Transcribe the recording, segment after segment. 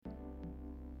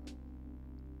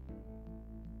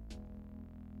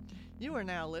You are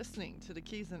now listening to the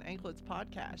Keys and Anklets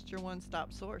podcast, your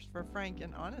one-stop source for frank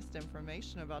and honest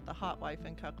information about the hot wife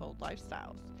and cuckold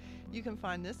lifestyles. You can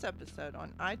find this episode on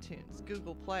iTunes,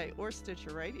 Google Play, or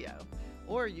Stitcher Radio,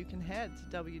 or you can head to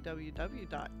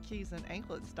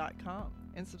www.keysandanklets.com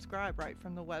and subscribe right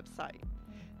from the website.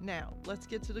 Now, let's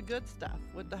get to the good stuff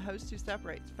with the host who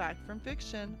separates fact from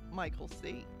fiction, Michael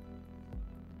C.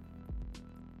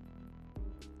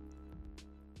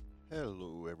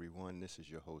 Hello, everyone. This is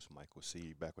your host, Michael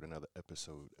C., back with another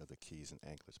episode of the Keys and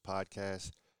Anklets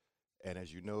podcast. And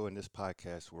as you know, in this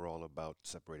podcast, we're all about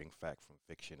separating fact from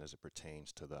fiction as it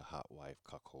pertains to the hot wife,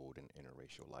 cuckold, and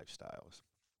interracial lifestyles.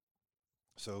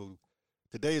 So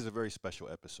today is a very special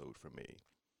episode for me.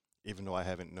 Even though I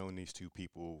haven't known these two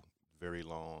people very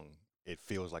long, it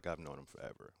feels like I've known them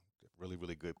forever. They're really,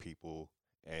 really good people,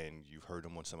 and you've heard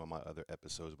them on some of my other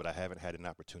episodes, but I haven't had an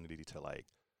opportunity to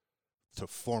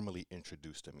formally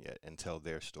introduce them yet and tell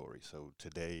their story. So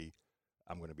today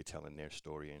I'm going to be telling their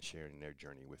story and sharing their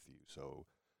journey with you. So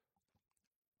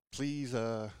please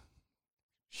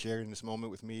share in this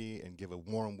moment with me and give a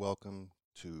warm welcome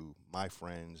to my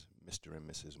friends, Mr.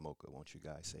 and Mrs. Mocha. Won't you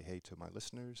guys say hey to my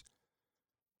listeners?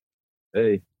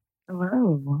 Hey.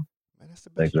 Hello. Man, that's the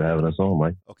best. Thanks for having us on,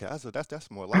 Mike. Okay,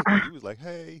 that's more like it. You was like,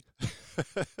 hey.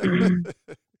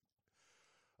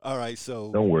 All right,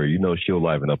 so don't worry, she'll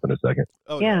liven up in a second.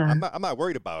 Oh yeah, I'm not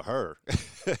worried about her.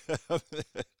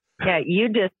 Yeah, you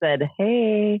just said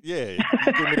hey. Yeah, you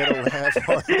give me that old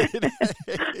half-hearted.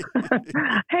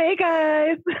 Hey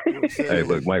guys. Hey,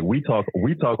 look, Mike, we talk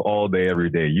all day, every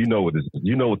day. You know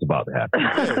what's about to happen.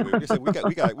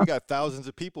 Yeah, we got thousands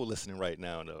of people listening right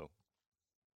now, though.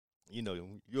 You know,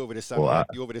 you over there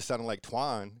sounding like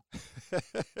Twan.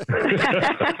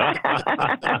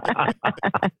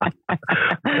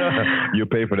 You'll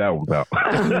pay for that one, pal.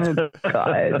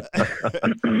 God.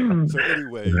 So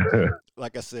anyway,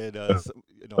 like I said, a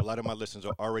lot of my listeners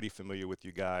are already familiar with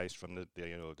you guys from the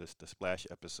Splash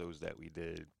episodes that we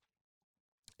did.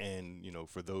 And,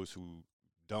 for those who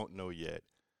don't know yet,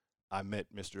 I met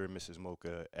Mr. and Mrs.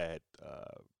 Mocha at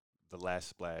the last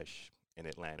Splash in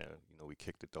Atlanta. We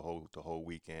kicked it the whole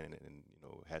weekend and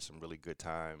had some really good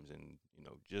times. And,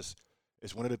 just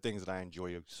it's one of the things that I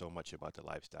enjoy so much about the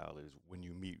lifestyle is when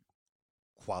you meet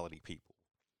quality people.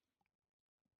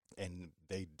 And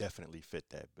they definitely fit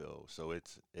that bill. So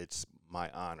it's my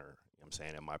honor, I'm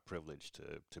saying, and my privilege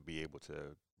to be able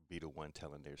to be the one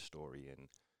telling their story and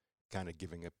kind of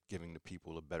giving the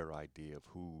people a better idea of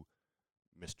who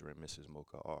Mr. and Mrs.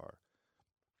 Mocha are.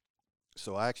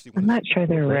 So I actually I'm not sure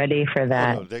they're ready for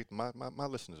that. Oh, no, my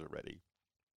listeners are ready.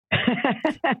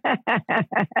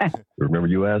 Remember,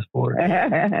 you asked for it.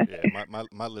 Yeah,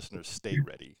 my listeners stay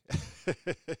ready.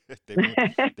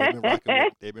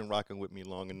 they've been rocking with me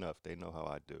long enough. They know how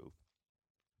I do.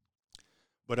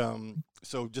 But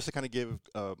so just to kind of give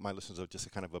my listeners just a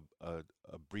kind of a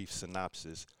brief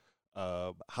synopsis.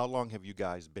 How long have you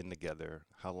guys been together?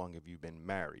 How long have you been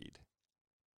married?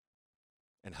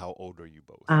 And how old are you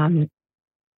both?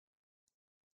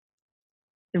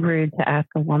 Rude to ask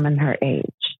a woman her age.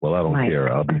 Well, I don't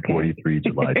care. I'll be 43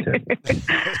 July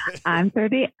 10th. I'm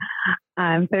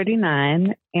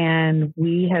 39, and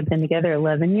we have been together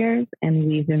 11 years, and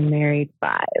we've been married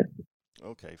 5.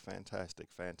 Okay, fantastic.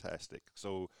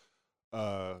 So,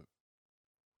 a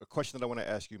question that I want to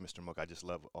ask you, Mr. Mocha, I just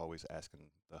love always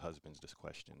asking the husbands this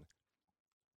question.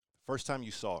 First time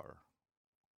you saw her,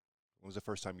 when was the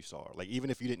first time you saw her? Like, even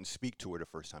if you didn't speak to her the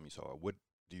first time you saw her, what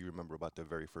do you remember about the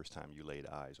very first time you laid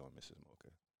eyes on Mrs.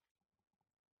 Mocha?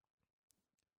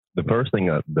 The first thing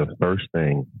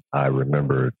I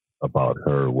remembered about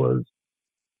her was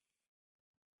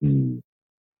the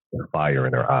fire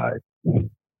in her eyes.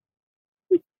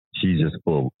 She's just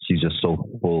so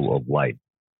full of life.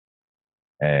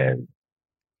 And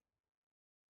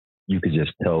you could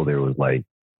just tell there's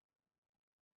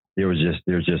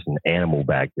just an animal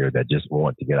back there that just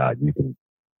wants to get out.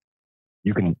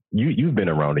 You've been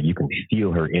around her. You can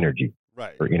feel her energy.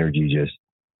 Right. Her energy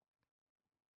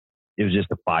it was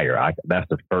just a fire. That's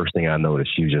the first thing I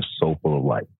noticed. She was just so full of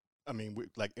life. I mean,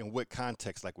 like, in what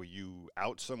context? Like, were you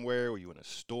out somewhere? Were you in a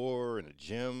store, in a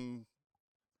gym?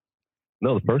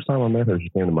 No, the first time I met her, she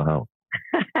came to my house.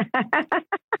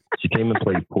 She came and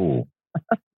played pool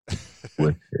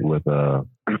with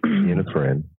me and a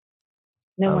friend.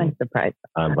 No one's surprised.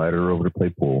 I invited her over to play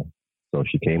pool. So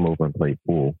she came over and played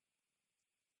pool.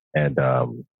 And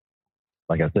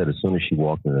like I said, as soon as she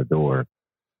walked in the door,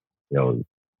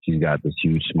 she's got this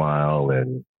huge smile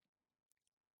and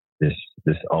this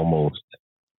almost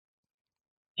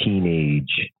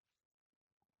teenage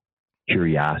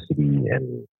curiosity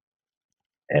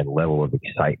and level of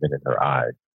excitement in her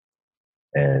eyes.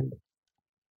 And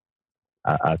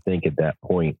I think at that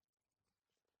point,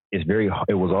 it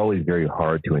was always very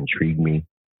hard to intrigue me,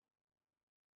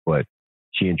 but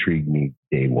she intrigued me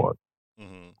day one.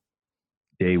 Mm-hmm.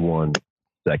 Day one,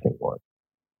 second one.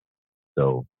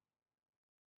 So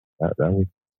that was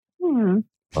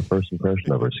my first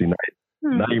impression of her. See,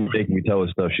 not even making me tell her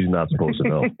stuff she's not supposed to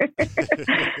know.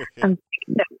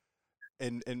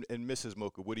 And Mrs.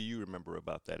 Mocha, what do you remember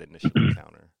about that initial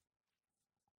encounter?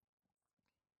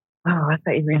 Oh, I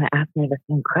thought you were going to ask me the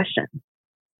same question.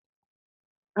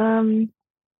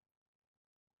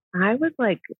 I was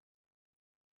like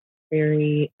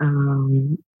very,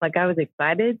 like I was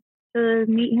excited to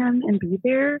meet him and be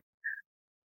there.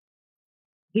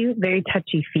 He was very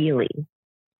touchy-feely,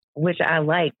 which I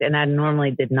liked and I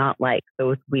normally did not like. So it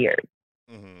was weird.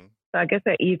 Mm-hmm. So I guess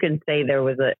that you can say there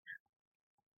was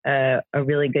a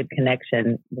really good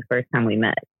connection the first time we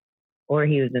met. Or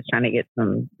he was just trying to get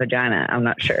some vagina. I'm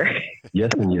not sure.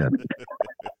 Yes and yes.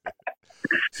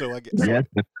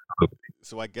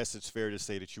 So I guess it's fair to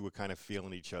say that you were kind of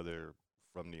feeling each other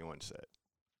from the onset.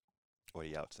 Or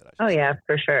the outset, I should say. Yeah,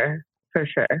 for sure. For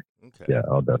sure. Okay. Yeah,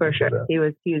 I'll definitely for sure. He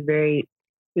was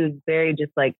very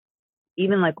just like,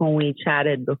 even like when we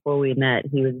chatted before we met,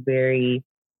 he was very,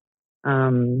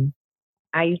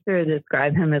 I used to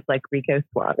describe him as like Rico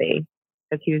Suave,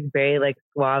 because he was very like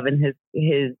suave in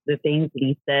the things that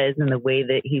he says and the way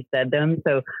that he said them.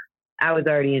 So I was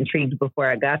already intrigued before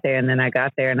I got there. And then I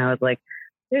got there and I was like,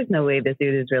 there's no way this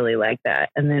dude is really like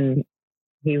that. And then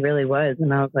he really was.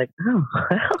 And I was like, oh,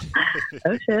 well,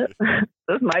 oh shit,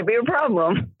 this might be a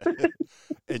problem.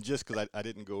 And just because I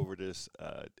didn't go over this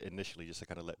initially, just to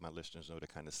kind of let my listeners know, to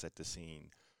kind of set the scene,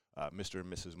 Mr.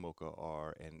 and Mrs. Mocha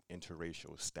are an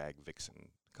interracial Stag Vixen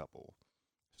couple.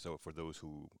 So for those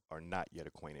who are not yet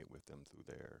acquainted with them through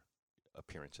their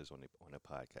appearances on the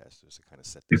podcast, just to kind of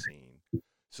set the scene.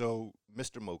 So,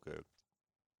 Mr. Mocha,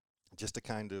 just to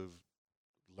kind of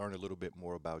learn a little bit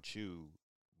more about you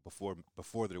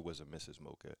before there was a Mrs.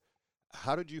 Mocha,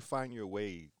 how did you find your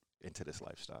way into this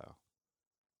lifestyle?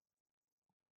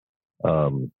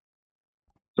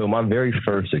 So my very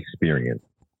first experience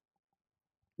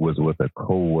was with a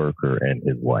coworker and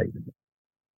his wife.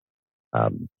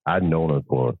 I'd known her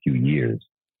for a few years,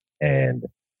 and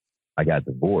I got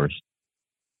divorced,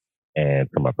 and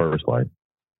from my first wife.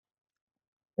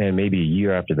 And maybe a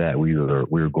year after that, we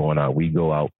were going out. We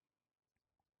go out,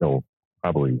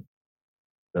 probably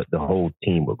the whole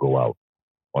team would go out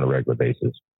on a regular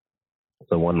basis.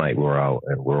 So one night we were out,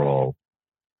 and we're all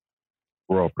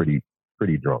pretty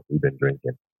drunk. We've been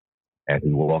drinking, and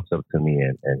he walks up to me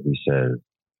and he says,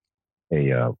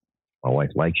 "Hey, my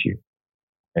wife likes you."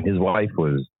 And his wife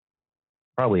was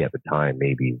probably at the time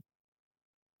maybe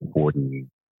 40,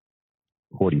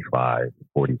 45,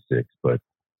 46, but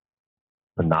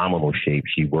phenomenal shape.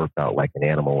 She worked out like an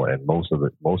animal, and most of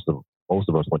us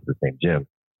went to the same gym.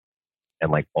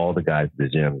 And like all the guys at the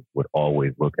gym would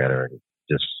always look at her and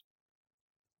just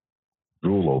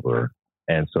drool over her.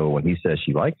 And so when he says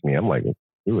she likes me, I'm like,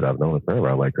 dude, I've known her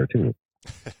forever. I like her too.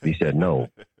 He said, no,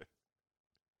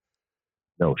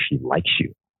 she likes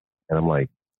you. And I'm like,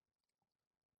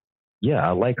 yeah,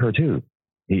 I like her too.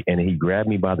 He grabbed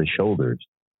me by the shoulders.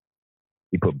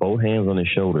 He put both hands on his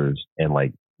shoulders and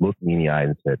like looked me in the eye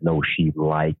and said, no, she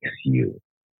likes you.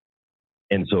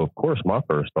 And so, of course, my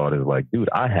first thought is like, dude,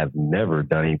 I have never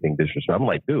done anything disrespectful. I'm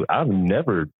like, dude, I've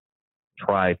never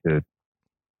tried to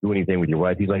do anything with your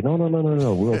wife. He's like, no,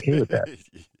 we're okay with that.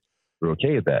 We're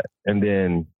okay with that. And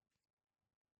then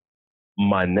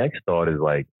my next thought is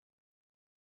like,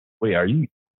 wait, are you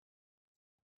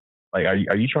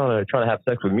trying to have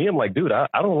sex with me? I'm like, dude, I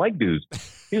don't like dudes.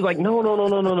 He was like,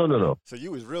 no. So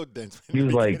you was real dense. He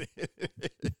was like,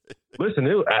 listen,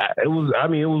 it was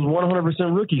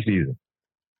 100% rookie season.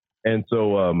 And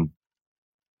so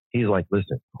he's like,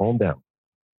 listen, calm down.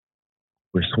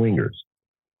 We're swingers.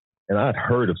 And I'd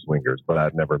heard of swingers, but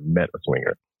I'd never met a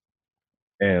swinger.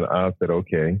 And I said,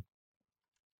 okay,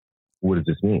 what does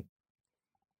this mean?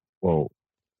 Well,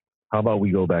 how about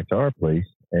we go back to our place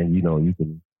and, you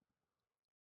can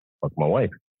fuck my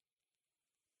wife.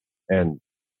 And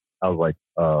I was like,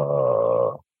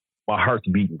 my heart's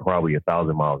beating probably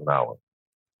 1,000 miles an hour.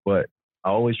 But I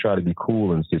always try to be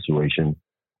cool in situations,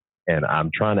 and I'm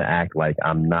trying to act like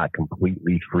I'm not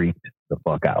completely freaked the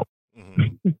fuck out.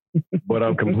 Mm-hmm. But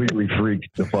I'm completely freaked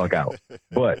the fuck out.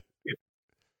 But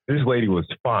this lady was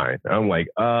fine. I'm like,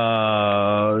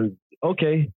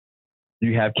 okay. Do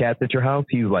you have cats at your house?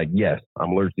 He was like, yes,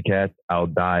 I'm allergic to cats. I'll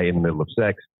die in the middle of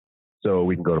sex. So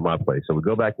we can go to my place. So we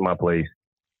go back to my place,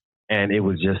 and it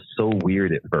was just so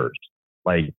weird at first.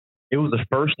 Like, it was the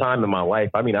first time in my life.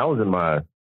 I mean, I was in my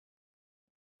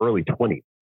early 20s.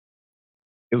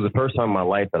 It was the first time in my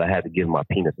life that I had to give my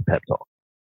penis a pep talk,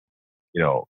 you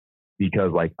know,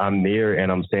 because like I'm there and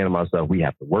I'm saying to myself, we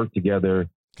have to work together.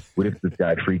 What if this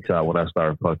guy freaks out when I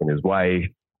start fucking his wife?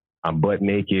 I'm butt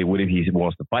naked. What if he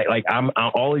wants to fight? Like I'm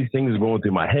all these things going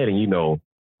through my head, and you know.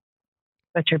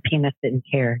 But your penis didn't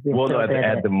care. Well, no,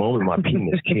 at the moment my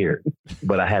penis cared,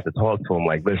 but I had to talk to him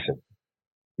like, listen,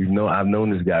 I've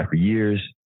known this guy for years.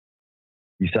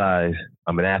 Besides,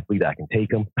 I'm an athlete. I can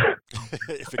take him.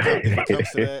 if it comes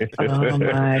to that. Oh my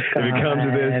God. If it comes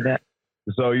to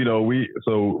this. So, you know,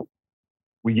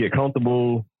 we get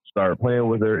comfortable, start playing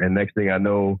with her, and next thing I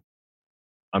know,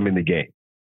 I'm in the game.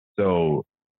 So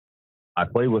I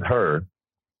played with her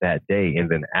that day, and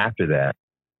then after that,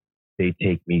 they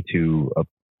take me to a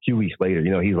few weeks later.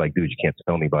 You know, he's like, dude, you can't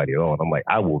tell anybody at all. And I'm like,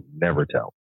 I will never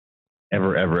tell.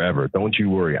 Ever, ever, ever. Don't you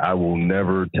worry. I will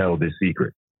never tell this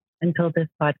secret. Until this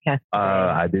podcast.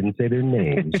 I didn't say their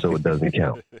names, so it doesn't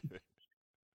count.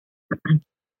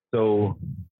 So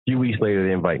a few weeks later,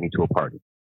 they invite me to a party.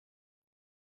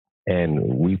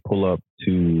 And we pull up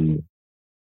to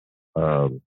a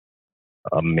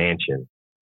mansion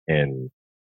in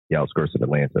the outskirts of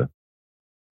Atlanta.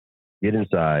 Get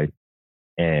inside,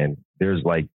 and there's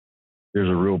a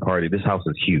real party. This house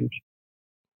is huge.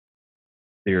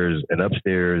 There's an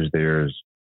upstairs,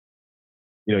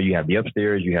 you have the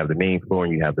upstairs, you have the main floor,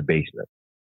 and you have the basement.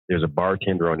 There's a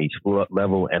bartender on each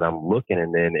level, and I'm looking,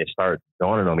 and then it starts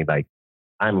dawning on me, like,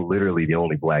 I'm literally the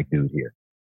only black dude here.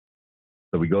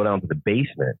 So we go down to the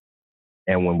basement,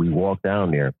 and when we walk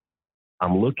down there,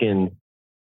 I'm looking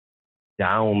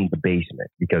down the basement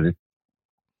because the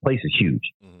place is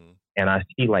huge. Mm-hmm. And I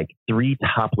see like 3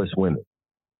 topless women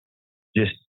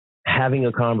just having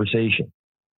a conversation.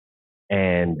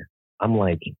 And I'm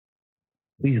like,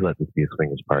 please let this be a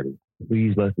swingers party.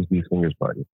 Please let this be a swingers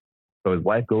party. So his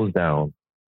wife goes down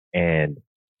and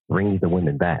brings the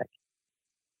women back.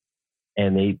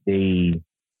 And they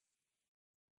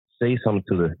say something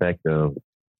to the effect of,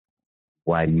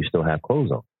 why do you still have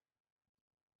clothes on?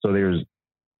 So there's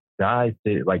guys,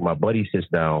 like my buddy sits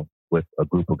down with a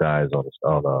group of guys on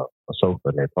a sofa,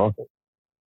 and they're talking.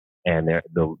 And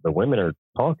the women are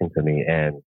talking to me,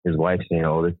 and his wife's saying,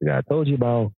 oh, this is the guy I told you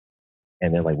about.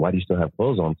 And they're like, why do you still have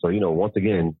clothes on? So, once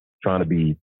again, trying to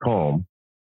be calm,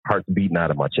 heart's beating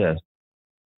out of my chest.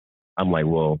 I'm like,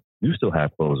 well, you still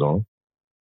have clothes on.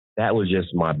 That was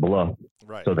just my bluff,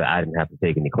 right, so that I didn't have to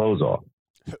take any clothes off.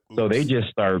 So they just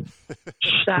start.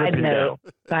 Side note,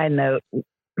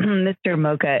 Mr.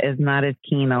 Mocha is not as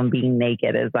keen on being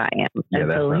naked as I am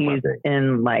until he's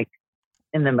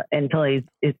until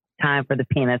it's time for the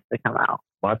penis to come out.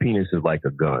 My penis is like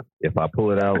a gun. If I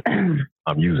pull it out,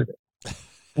 I'm using it.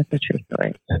 That's a true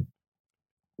story.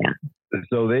 Yeah.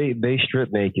 So they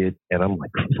strip naked, and I'm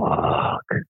like, fuck.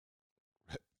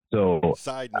 So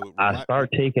side note, I start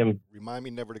taking. Remind me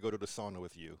never to go to the sauna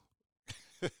with you.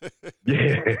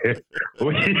 Yeah.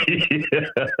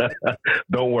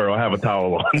 Don't worry, I'll have a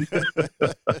towel on.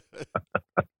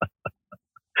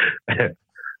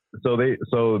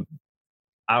 So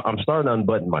I'm starting to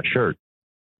unbutton my shirt,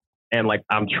 and like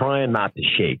I'm trying not to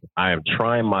shake. I am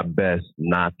trying my best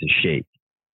not to shake.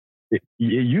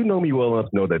 You know me well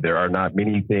enough to know that there are not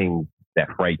many things that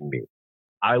frighten me.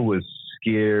 I was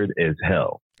scared as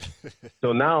hell.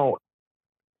 So now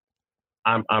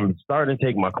I'm starting to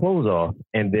take my clothes off,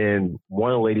 and then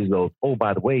one of the ladies goes, oh,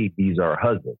 by the way, these are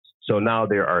husbands. So now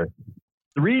there are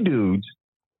 3 dudes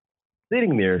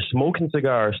sitting there smoking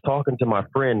cigars, talking to my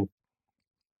friend,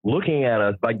 looking at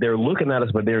us like they're looking at us,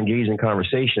 but they're engaged in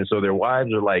conversation. So their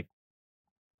wives are like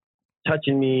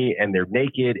touching me, and they're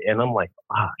naked. And I'm like,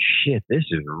 shit, this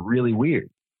is really weird.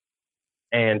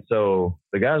 And so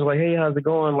the guys are like, hey, how's it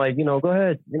going? Like, go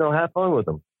ahead, have fun with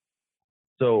them.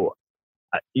 So,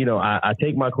 I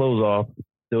take my clothes off,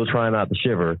 still trying not to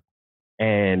shiver.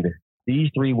 And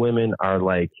these 3 women are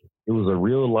like, it was a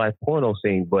real life porno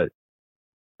scene. But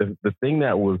the thing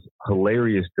that was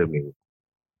hilarious to me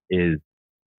is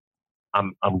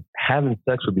I'm having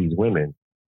sex with these women,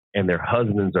 and their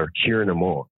husbands are cheering them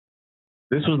on.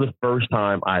 This was the first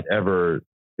time I'd ever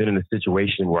been in a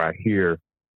situation where I hear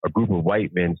a group of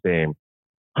white men saying,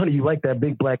 honey, you like that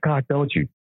big black cock, don't you?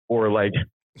 Or like,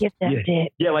 get that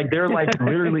dick. Yeah, like they're like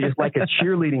literally, it's like a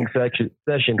cheerleading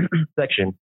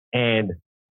section. And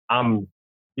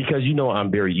because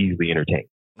I'm very easily entertained.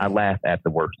 I laugh at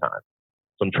the worst time.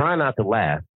 So I'm trying not to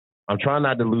laugh. I'm trying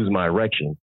not to lose my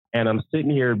erection. And I'm sitting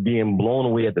here being blown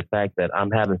away at the fact that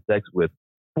I'm having sex with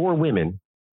 4 women,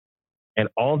 and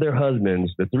all their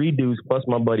husbands, the 3 dudes plus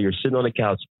my buddy, are sitting on the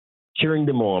couch cheering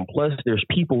them on. Plus, there's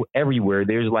people everywhere.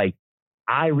 There's like,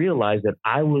 I realized that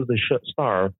I was the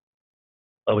star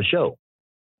of a show.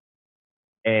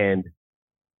 And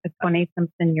a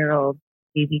 20-something-year-old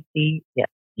BBC. Yeah.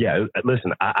 Yeah.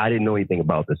 Listen, I didn't know anything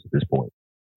about this at this point.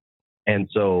 And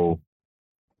so,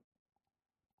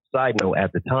 side note,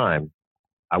 at the time,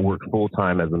 I worked full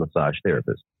time as a massage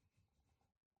therapist.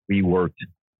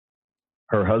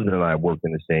 Her husband and I worked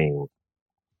in the same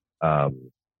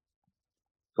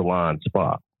salon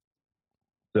spa.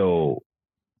 So,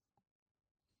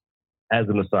 as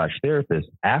a massage therapist,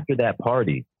 after that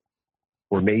party,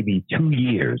 for maybe 2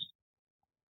 years,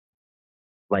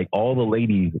 like all the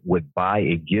ladies would buy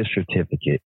a gift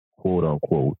certificate, quote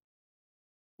unquote,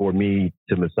 for me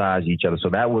to massage each other. So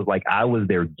that was like, I was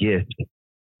their gift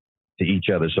to each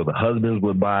other. So the husbands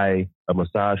would buy a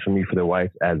massage for me for their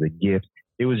wife as a gift.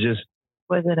 It was just.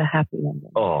 Was it a happy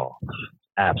ending? Oh,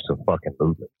 absolutely.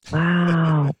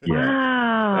 Wow. Yeah.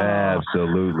 Wow.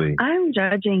 Absolutely. I'm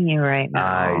judging you right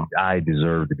now. I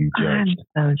deserve to be judged.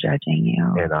 I'm so judging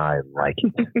you. And I like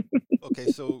it.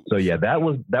 Okay, so yeah, that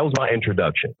was my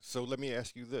introduction. So let me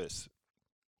ask you this.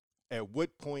 At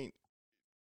what point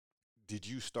did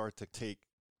you start to take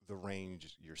the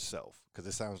range yourself? Because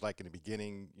it sounds like in the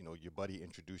beginning, your buddy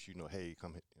introduced you, hey,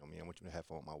 come, I want you to have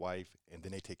fun with my wife, and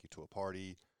then they take you to a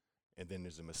party, and then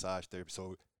there's a massage therapy.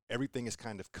 So everything is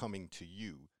kind of coming to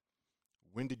you.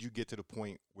 When did you get to the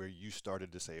point where you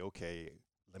started to say, okay,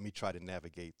 let me try to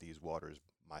navigate these waters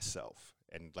myself?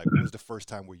 And like, when was the first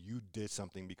time where you did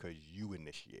something because you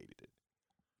initiated it?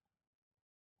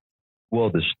 Well,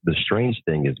 the strange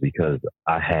thing is because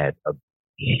I had a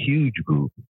huge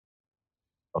group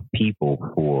of people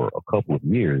for a couple of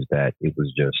years that it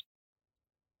was just,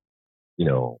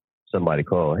 somebody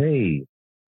called, hey, you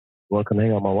want to come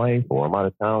hang out with my wife, or I'm out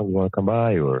of town, you want to come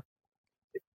by, or,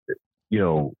 you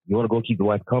want to go keep the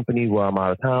wife company while I'm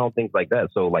out of town, things like that.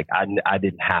 So like, I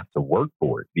didn't have to work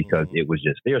for it because it was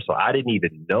just there. So I didn't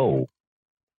even know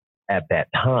at that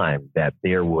time that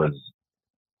there was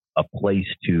a place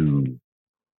to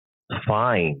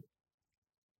find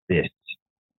this.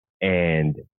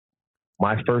 And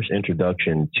my first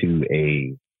introduction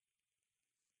to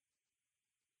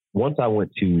once I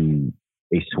went to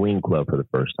a swing club for the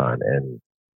first time, and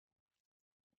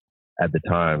at the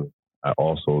time I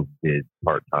also did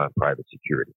part-time private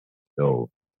security. So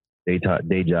day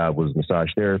job was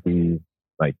massage therapy,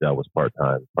 night job was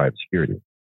part-time private security.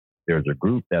 There's a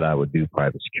group that I would do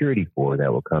private security for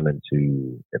that would come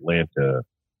into Atlanta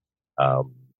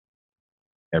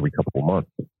every couple of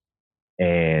months.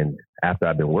 And after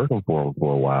I've been working for them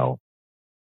for a while,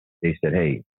 they said,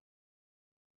 hey,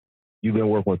 you've been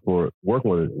working with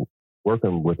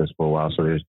us for a while,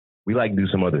 so we like to do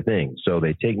some other things. So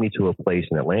they take me to a place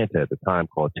in Atlanta at the time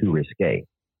called Too Risque.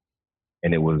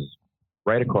 And it was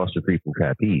right across the street from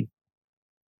Trapeze.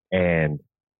 And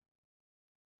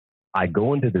I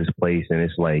go into this place and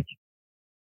it's like,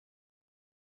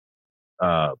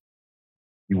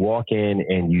 you walk in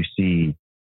and you see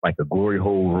like a glory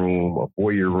hole room, a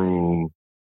foyer room,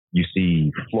 you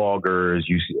see floggers,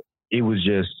 it was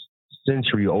just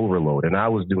sensory overload. And I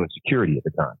was doing security at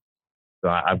the time. So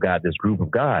I've got this group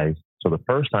of guys. So the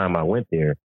first time I went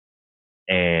there,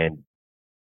 and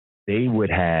these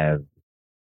guys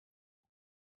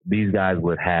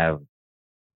would have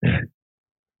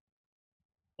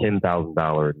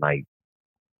 $10,000 a night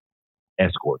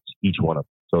escorts, each one of them.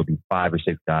 So it'd be 5 or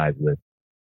 6 guys with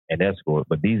an escort.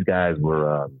 But these guys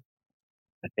were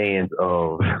fans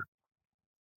of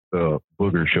the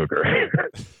booger sugar.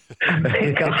 God.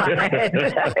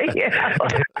 Yeah.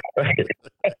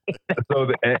 So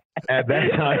at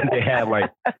that time, they had like,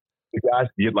 the guys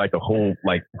get like a whole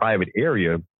like private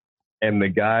area, and the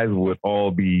guys would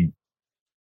all be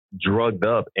drugged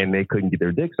up and they couldn't get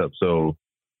their dicks up. So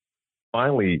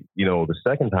finally, the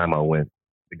second time I went,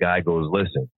 the guy goes,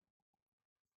 listen,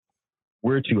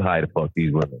 we're too high to fuck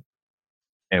these women,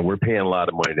 and we're paying a lot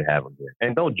of money to have them there.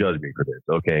 And don't judge me for this,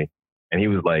 okay? And he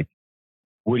was like,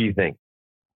 what do you think?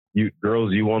 You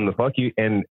girls, you want them to fuck you?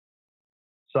 And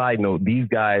side note, these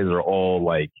guys are all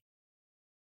like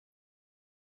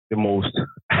the most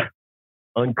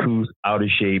uncouth, out of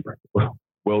shape,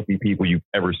 wealthy people you've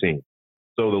ever seen.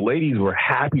 So the ladies were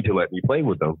happy to let me play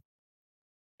with them.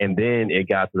 And then it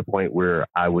got to the point where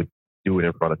I would do it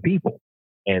in front of people.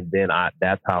 And then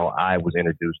that's how I was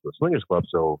introduced to a swingers club.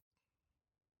 So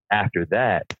after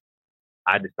that,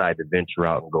 I decided to venture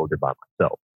out and go there by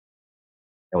myself.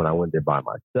 And when I went there by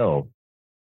myself,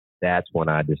 that's when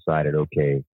I decided,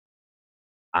 okay,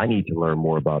 I need to learn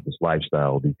more about this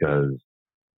lifestyle, because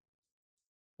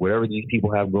whatever these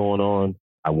people have going on,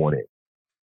 I want it.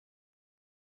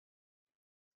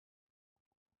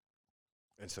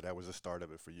 And so that was the start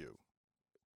of it for you.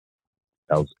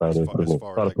 I was As started. far, as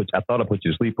far as like, I thought I put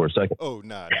you to sleep for a second. oh,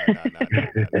 nah.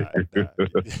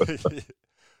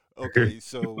 Okay,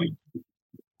 so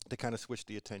to kind of switch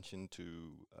the attention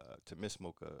to Miss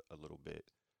Mocha a little bit,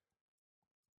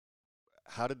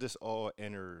 how did this all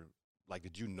enter? Like,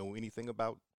 did you know anything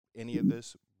about any of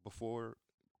this before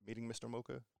meeting Mr.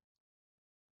 Mocha?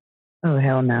 Oh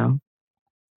hell no!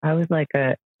 I was like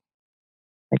a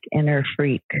inner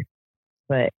freak,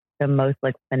 but the most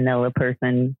like vanilla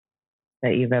person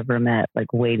that you've ever met,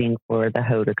 like waiting for the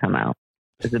hoe to come out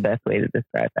is the best way to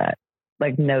describe that.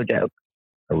 Like no joke.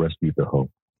 I rescued the hoe.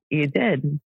 You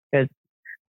did, because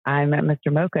I met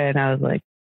Mr. Mocha and I was like,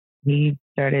 he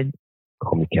started.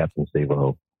 Call me Captain Save a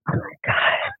Hoe. Oh my God.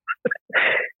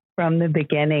 From the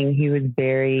beginning, he was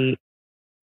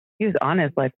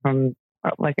honest, like from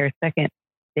like our second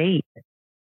date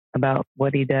about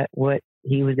what he did, what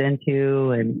he was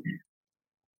into. And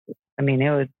I mean,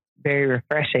 it was very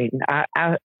refreshing. I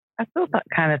still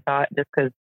kind of thought, just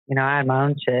because, you know, I had my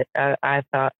own shit, I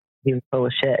thought he was full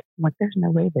of shit. I'm like, there's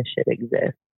no way this shit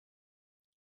exists.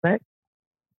 But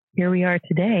here we are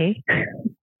today.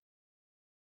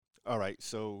 All right,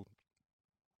 so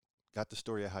got the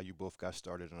story of how you both got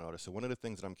started and all this. So one of the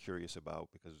things that I'm curious about,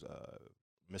 because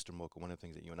Mr. Mocha, one of the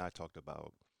things that you and I talked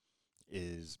about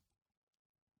is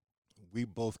we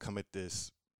both come at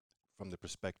this from the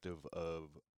perspective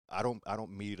of I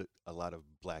don't meet a lot of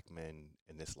black men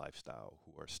in this lifestyle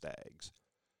who are stags.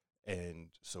 And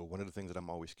so one of the things that I'm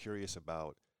always curious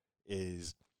about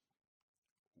is,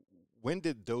 when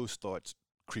did those thoughts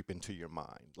creep into your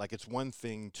mind? Like, it's one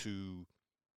thing to,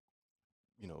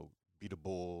 you know, be the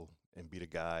bull and be the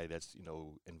guy that's, you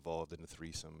know, involved in the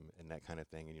threesome and that kind of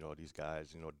thing. And, you know, these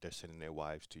guys, you know, they're sending their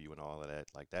wives to you and all of that.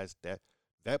 Like,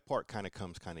 that part kind of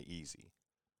comes kind of easy.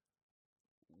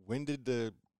 When did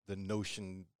the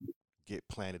notion get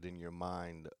planted in your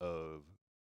mind of,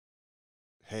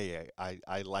 hey,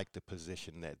 I like the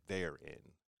position that they're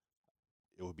in?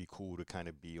 It would be cool to kind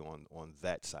of be on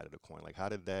that side of the coin. Like, how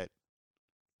did that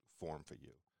form for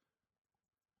you?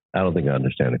 I don't think I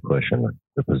understand the question.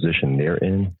 The position they're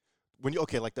in. When you,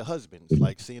 okay, like the husbands,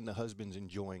 like seeing the husbands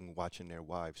enjoying watching their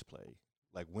wives play.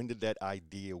 Like, when did that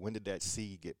idea, when did that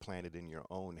seed get planted in your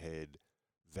own head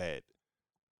that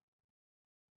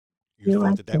you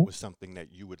thought that was something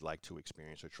that you would like to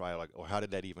experience or try? Like, or how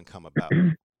did that even come about,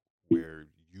 where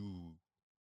you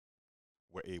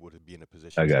were able to be in a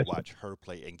position to watch her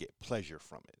play and get pleasure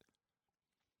from it?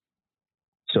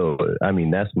 So, I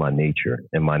mean, that's my nature.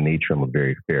 And my nature, I'm a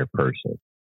very fair person.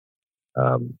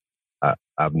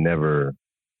 I've never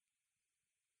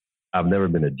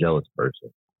been a jealous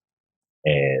person.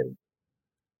 And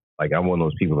like, I'm one of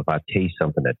those people, if I taste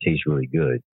something that tastes really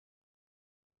good,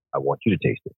 I want you to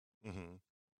taste it.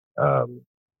 Mm-hmm.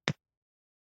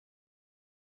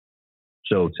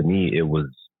 So to me, it was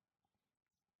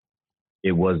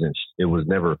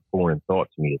never a foreign thought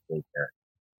to me to think that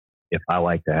if I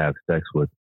like to have sex with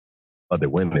other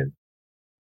women,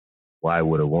 why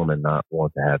would a woman not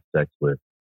want to have sex with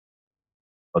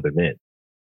other men?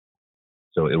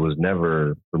 So it was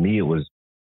never, for me,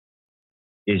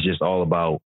 it's just all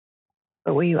about.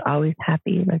 But were you always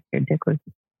happy? Like, your dick was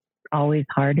always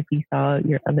hard if you saw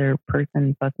your other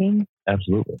person fucking?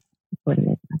 Absolutely.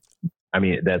 I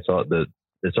mean, that's all.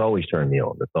 It's always turned me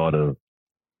on. The thought of.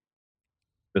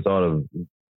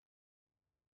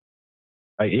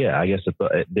 Yeah, I guess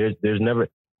there's never,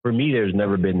 for me, there's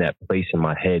never been that place in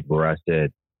my head where I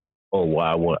said, oh,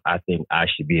 well, I think I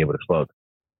should be able to fuck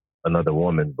another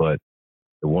woman, but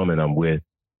the woman I'm with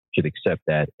should accept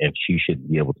that, and she shouldn't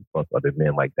be able to fuck other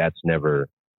men. Like, that's never,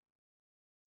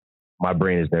 my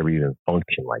brain has never even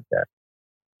functioned like that.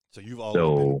 So you've always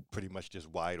been pretty much just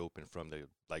wide open from the,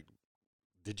 like,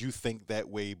 did you think that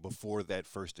way before that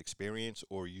first experience,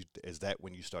 or is that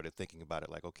when you started thinking about it,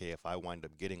 like, okay, if I wind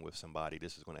up getting with somebody,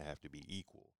 this is going to have to be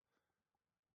equal?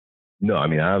 No, I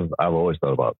mean, I've always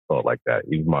thought like that.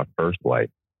 Even my first wife,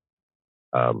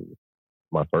 I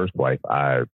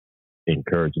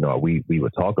encouraged, you know, we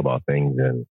would talk about things,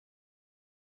 and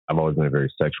I've always been a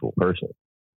very sexual person.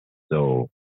 So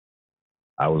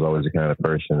I was always the kind of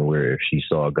person where if she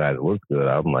saw a guy that looked good,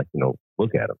 I'm like, you know,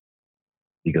 look at him.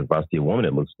 Because if I see a woman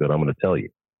that looks good, I'm going to tell you.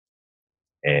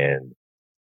 And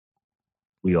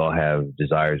we all have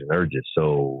desires and urges.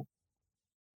 So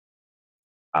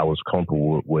I was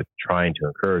comfortable with trying to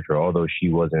encourage her, although she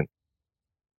wasn't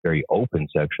very open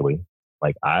sexually.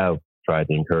 Like, I've tried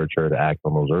to encourage her to act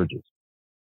on those urges.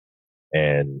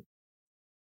 And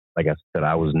like I said,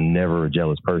 I was never a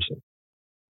jealous person.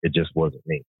 It just wasn't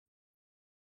me.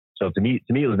 So to me,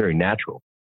 it was very natural.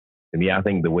 To me, I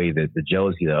think the way that the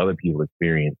jealousy that other people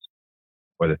experience,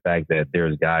 or the fact that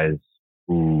there's the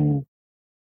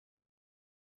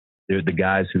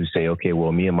guys who say, okay,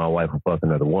 well, me and my wife will fuck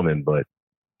another woman, but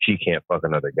she can't fuck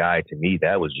another guy. To me,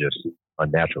 that was just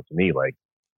unnatural to me. Like,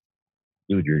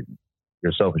 dude, you're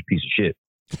a selfish piece of shit.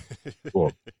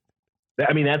 Well,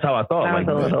 I mean, that's how I thought. That was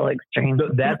a little extreme.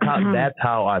 That's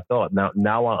how I thought.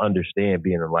 Now I understand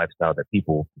being in a lifestyle that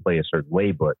people play a certain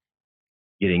way, but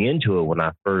getting into it, when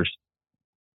I first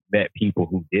met people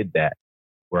who did that,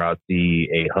 where I'd see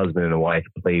a husband and a wife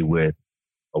play with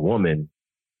a woman,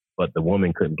 but the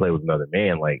woman couldn't play with another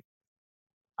man, like,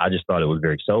 I just thought it was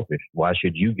very selfish. Why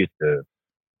should you get to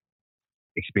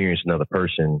experience another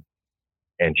person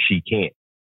and she can't?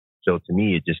 So to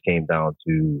me, it just came down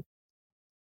to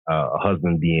a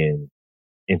husband being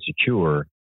insecure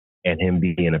and him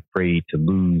being afraid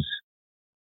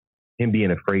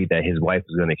that his wife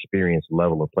was going to experience a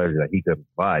level of pleasure that he couldn't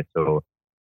provide. So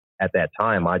at that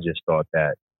time, I just thought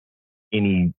that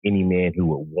any man who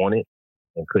would want it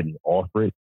and couldn't offer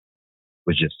it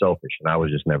was just selfish. And I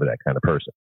was just never that kind of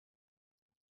person.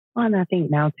 Well, and I think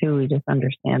now too, we just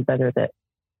understand better that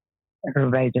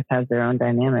everybody just has their own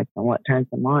dynamics and what turns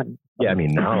them on. Yeah, I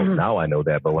mean, now I know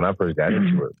that. But when I first got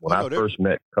into it, when I first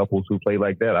met couples who played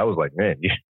like that, I was like, man,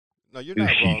 no, you're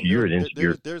not wrong.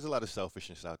 There's a lot of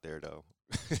selfishness out there, though.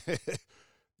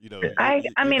 You know, I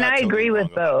mean, I agree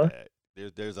with both.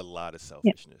 There's a lot of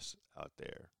selfishness out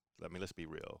there. I mean, let's be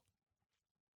real.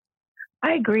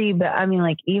 I agree, but I mean,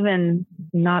 like, even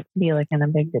not to be like in a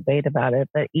big debate about it,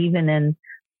 but even in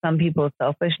some people's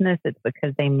selfishness, it's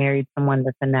because they married someone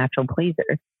that's a natural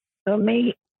pleaser. So it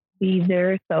may be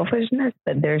their selfishness,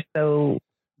 but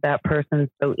that person's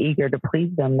so eager to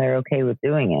please them, they're okay with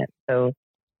doing it. So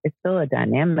it's still a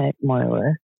dynamic, more or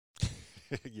less.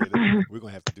 Yeah, we're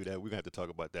gonna have to do that. We're gonna have to talk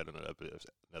about that in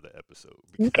another episode.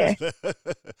 Okay.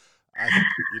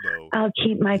 I'll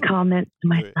keep my comments to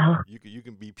myself. You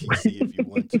can be PC if you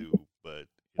want to, but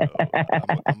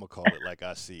I'm gonna call it like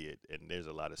I see it. And there's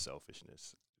a lot of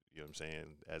selfishness. You know what I'm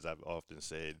saying? As I've often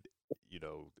said,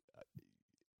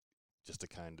 just to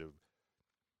kind of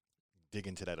dig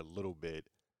into that a little bit,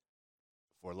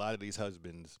 for a lot of these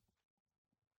husbands,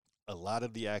 a lot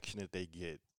of the action that they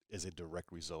get is a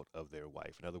direct result of their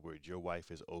wife. In other words, your wife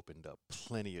has opened up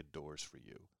plenty of doors for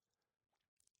you.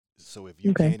 So if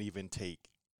you can't even take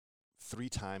 3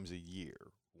 times a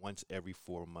year, once every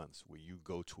 4 months, where you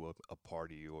go to a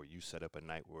party or you set up a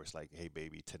night where it's like, hey,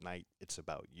 baby, tonight it's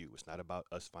about you. It's not about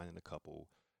us finding a couple.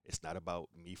 It's not about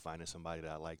me finding somebody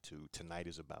that I like to. Tonight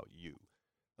is about you.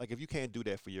 Like, if you can't do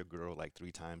that for your girl like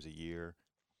 3 times a year,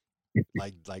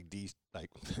 like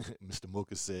Mr.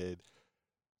 Mocha said,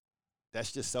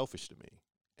 that's just selfish to me.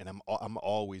 And I'm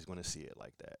always going to see it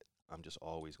like that. I'm just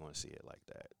always going to see it like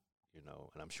that. And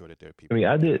I'm sure that there are people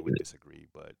who would disagree,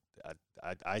 but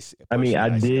I see a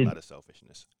lot of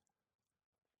selfishness.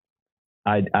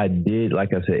 I did,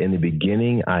 like I said, in the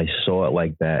beginning, I saw it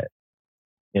like that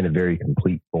in a very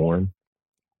complete form.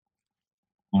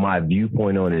 My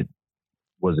viewpoint on it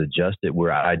was adjusted,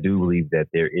 where I do believe that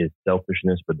there is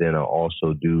selfishness, but then I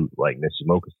also do, like Mrs.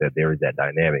 Mocha said, there is that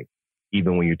dynamic.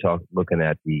 Even when you're looking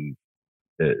at the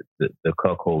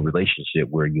cuckold relationship,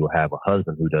 where you'll have a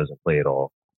husband who doesn't play at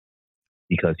all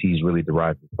because he's really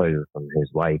deriving pleasure from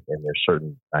his wife, and there's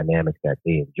certain dynamics that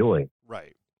they enjoy.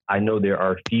 Right. I know there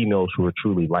are females who are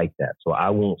truly like that, so I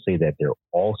won't say that they're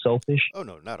all selfish. Oh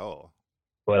no, not all.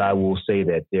 But I will say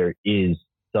that there is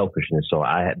selfishness. So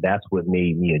that's what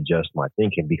made me adjust my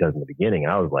thinking, because in the beginning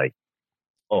I was like,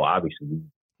 oh, obviously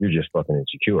you're just fucking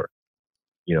insecure.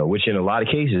 Which in a lot of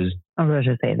cases, I was going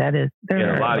to say that is. In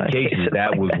a lot of cases,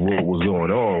 that was what was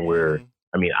going on. Where,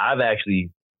 I mean,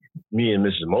 me and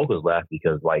Mrs. Mocha's laughed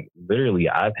because, like, literally,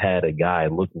 I've had a guy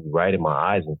look me right in my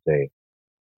eyes and say,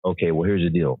 okay, well, here's the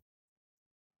deal.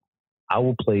 I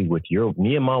will play with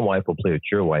me and my wife will play with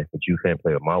your wife, but you can't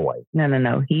play with my wife.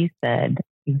 No. He said,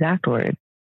 exact words,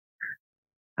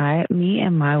 me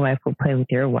and my wife will play with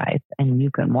your wife and you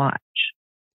can watch,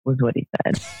 was what he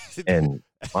said. And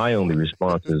my only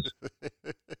response is,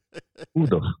 who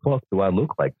the fuck do I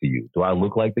look like to you? Do I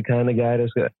look like the kind of guy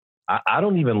that's going to... I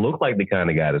don't even look like the kind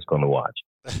of guy that's going to watch.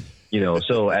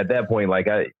 So at that point, like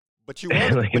But you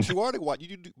are to watch.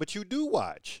 But you do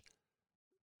watch.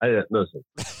 Listen,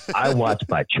 I watch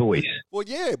by choice. Well,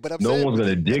 yeah, but no one's going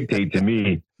to dictate to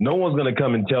me. No one's going to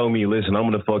come and tell me, listen, I'm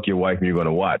going to fuck your wife and you're going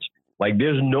to watch. Like,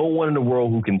 there's no one in the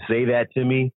world who can say that to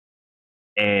me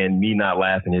and me not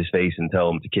laugh in his face and tell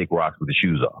him to kick rocks with the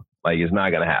shoes off. Like, it's not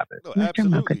going to happen. No, Mr.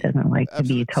 Mocha doesn't like to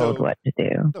be told what to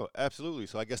do. No, absolutely.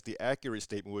 So I guess the accurate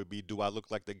statement would be, do I look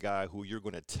like the guy who you're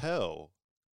going to tell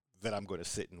that I'm going to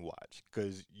sit and watch,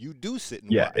 because you do sit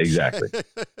and Yeah, watch. exactly.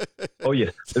 Oh yeah,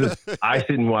 I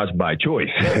sit and watch by choice.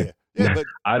 Yeah, but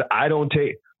I don't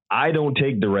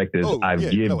take directives. I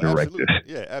give directives.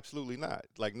 Absolutely not.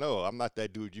 Like, no, I'm not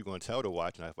that dude you're going to tell to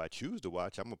watch. And if I choose to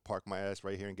watch, I'm going to park my ass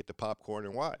right here and get the popcorn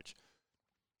and watch.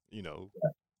 You know.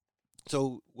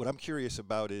 So what I'm curious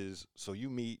about is, so you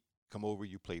meet, come over,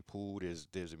 you play pool.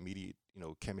 There's immediate,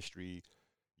 chemistry.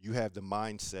 You have the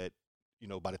mindset.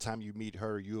 By the time you meet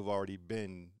her, you have already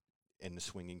been in the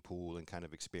swinging pool and kind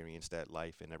of experienced that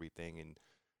life and everything. And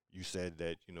you said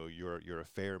that you're a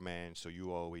fair man, so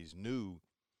you always knew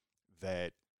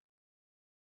that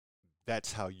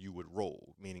that's how you would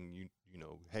roll. Meaning,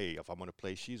 hey, if I'm going to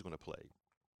play, she's going to play.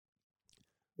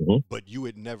 Mm-hmm. But you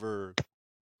had never,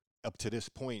 up to this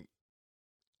point,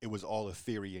 it was all a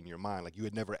theory in your mind. Like, you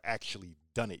had never actually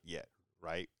done it yet,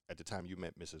 right? At the time you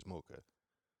met Mrs. Mocha.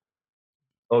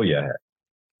 Oh yeah.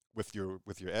 With your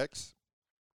ex?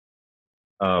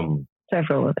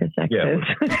 Several of his exes.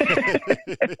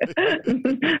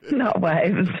 Yeah. Not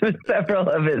wives, but several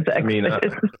of his exes. I mean,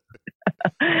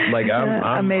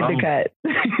 I made the cut.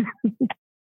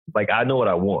 Like, I know what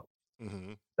I want.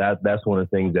 Mm-hmm. That's one of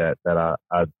the things that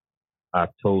I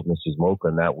told Mrs. Mocha,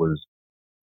 and that was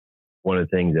one of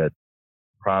the things that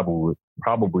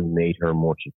probably made her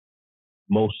most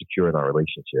secure in our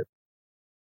relationship.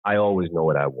 I always know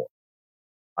what I want.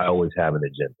 I always have an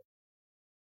agenda.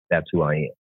 That's who I am.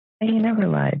 And you never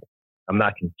lied. I'm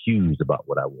not confused about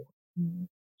what I want. Mm-hmm.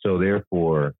 So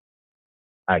therefore,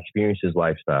 I experienced his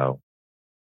lifestyle,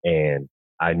 and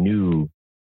I knew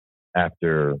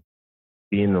after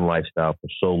being in the lifestyle for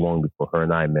so long before her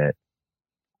and I met,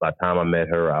 by the time I met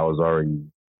her, I was already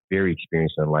very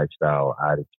experienced in lifestyle.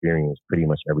 I'd experienced pretty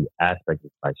much every aspect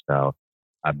of lifestyle.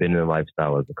 I've been in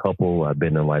lifestyle as a couple. I've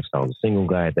been in lifestyle as a single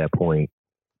guy at that point.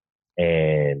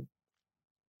 And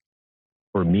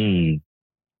for me,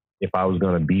 if I was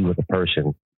going to be with a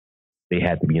person, they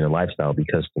had to be in a lifestyle,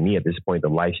 because to me at this point, the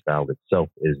lifestyle itself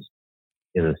is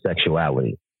a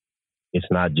sexuality. It's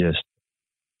not just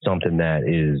something that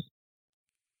is,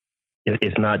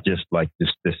 it's not just like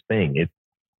this thing.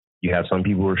 You have some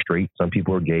people who are straight, some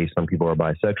people are gay, some people are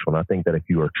bisexual. And I think that if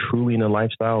you are truly in a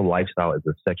lifestyle is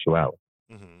a sexuality.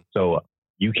 Mm-hmm. So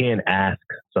you can't ask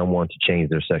someone to change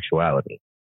their sexuality.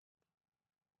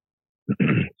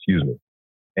 Excuse me.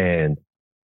 And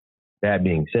that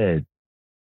being said,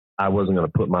 I wasn't going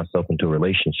to put myself into a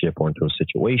relationship or into a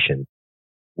situation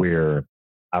where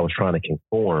I was trying to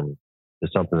conform to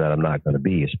something that I'm not going to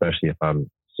be, especially if I'm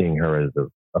seeing her as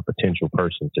a potential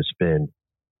person to spend,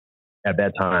 at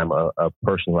that time, a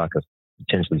person who I could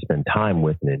potentially spend time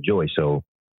with and enjoy. So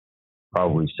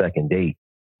probably second date,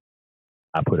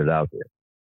 I put it out there.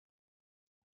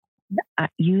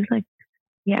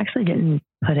 He actually didn't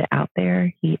put it out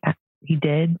there. He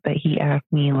did, but he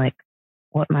asked me like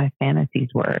what my fantasies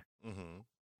were. Mm-hmm.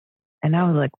 And I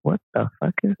was like, what the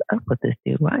fuck is up with this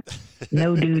dude? What?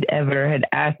 No dude ever had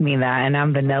asked me that. And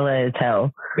I'm vanilla as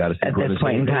hell at this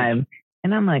point in time.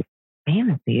 And I'm like,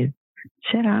 fantasies?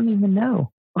 Shit, I don't even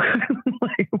know.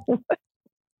 Like, what?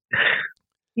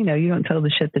 You don't tell the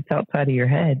shit that's outside of your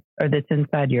head or that's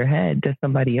inside your head to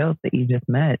somebody else that you just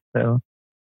met. So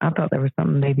I thought there was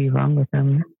something maybe wrong with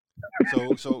him.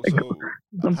 So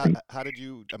how did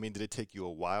you, did it take you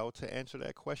a while to answer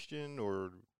that question,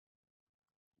 or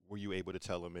were you able to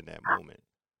tell him in that moment?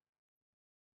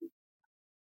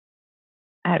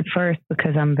 At first,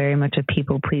 because I'm very much a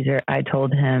people pleaser, I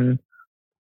told him,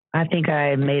 I think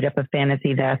I made up a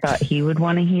fantasy that I thought he would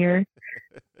want to hear.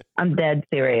 I'm dead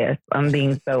serious. I'm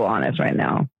being so honest right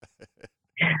now.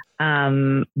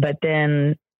 But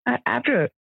then after...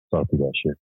 Talk to that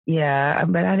shit. Yeah,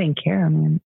 but I didn't care.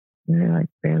 We were like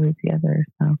barely together.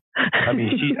 So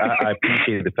I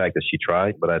appreciated the fact that she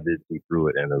tried, but I did see through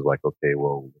it, and it was like, okay,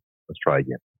 well, let's try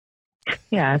again.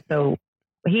 Yeah. So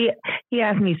he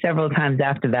asked me several times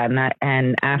after that,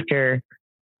 and after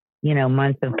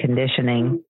months of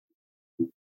conditioning.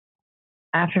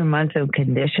 After months of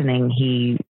conditioning,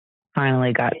 he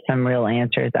finally got some real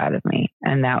answers out of me,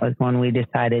 and that was when we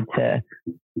decided to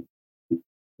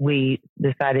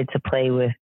play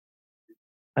with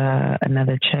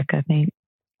another chick, I think.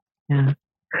 Yeah.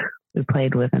 We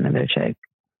played with another chick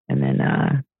and then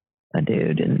a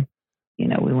dude, and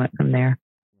we went from there.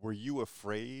 Were you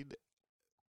afraid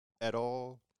at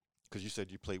all? Because you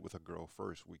said you played with a girl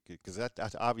first. Because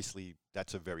that's obviously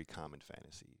that's a very common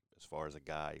fantasy as far as a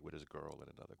guy with his girl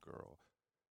and another girl.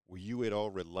 Were you at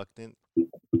all reluctant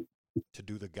to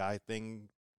do the guy thing?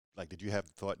 Like, did you have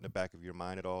the thought in the back of your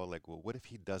mind at all? Like, well, what if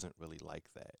he doesn't really like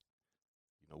that?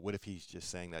 What if he's just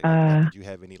saying that? Did you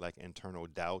have any like internal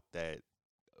doubt that,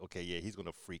 okay, yeah, he's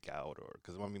gonna freak out, or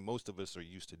because I mean, most of us are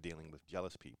used to dealing with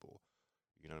jealous people.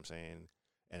 You know what I'm saying?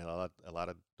 And a lot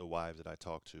of the wives that I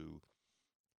talk to,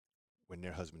 when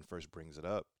their husband first brings it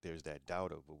up, there's that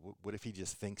doubt of, well, what if he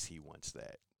just thinks he wants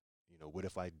that? You know, what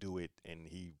if I do it and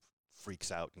he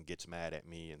freaks out and gets mad at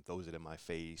me and throws it in my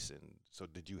face? And so,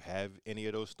 did you have any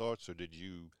of those thoughts, or did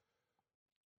you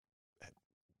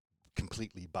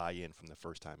completely buy in from the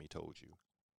first time he told you?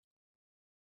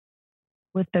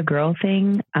 With the girl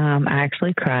thing, I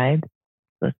actually cried.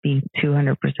 Let's be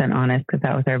 200% honest, because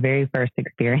that was our very first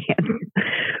experience.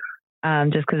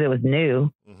 Just because it was new,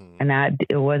 and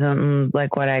it wasn't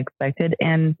like what I expected,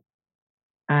 and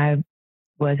I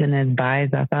wasn't as bi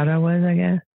as I thought I was, I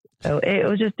guess. So it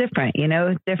was just different, you know.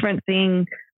 It's different seeing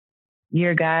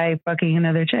your guy fucking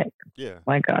another chick. Yeah.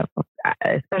 Like,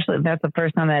 especially if that's the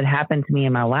first time that happened to me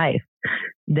in my life.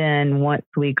 Then once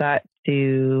we got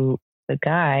to the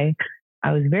guy,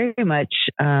 I was very much,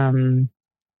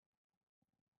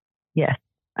 yes,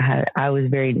 I was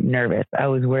very nervous. I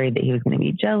was worried that he was going to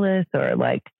be jealous or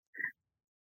like.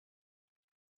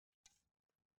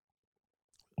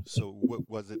 So what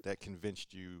was it that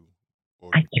convinced you,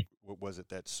 or what was it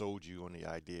that sold you on the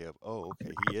idea of, oh,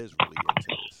 okay, he is really into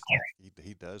this.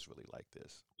 He does really like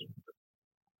this.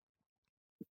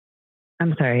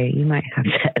 I'm sorry, you might have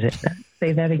to edit that.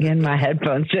 Say that again. My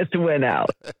headphones just went out.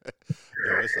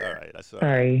 No, it's all right. That's all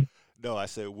sorry. Right. No, I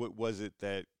said, what was it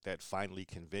that finally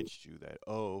convinced you that,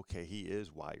 oh, okay, he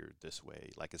is wired this way?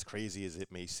 Like, as crazy as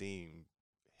it may seem,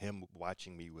 him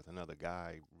watching me with another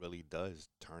guy really does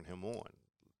turn him on.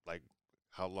 Like,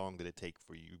 how long did it take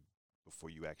for you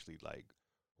before you actually, like,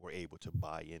 were able to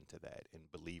buy into that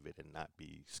and believe it and not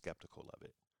be skeptical of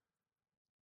it?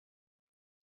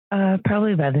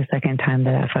 Probably by the second time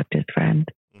that I fucked his friend.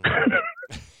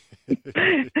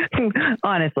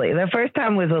 Honestly, the first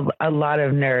time was a lot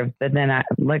of nerves, but then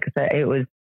like I said, it was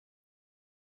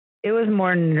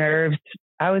more nerves.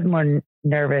 I was more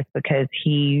nervous because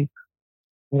he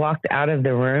walked out of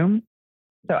the room.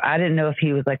 So I didn't know if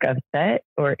he was like upset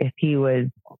or if he was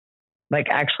like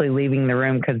actually leaving the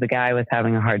room because the guy was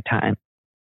having a hard time.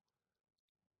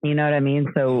 You know what I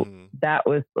mean? So that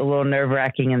was a little nerve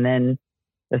wracking. And then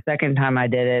the second time I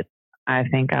did it, I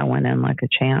think I went in like a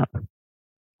champ.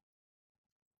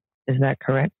 Is that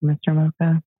correct, Mr.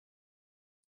 Mocha?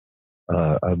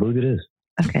 I believe it is.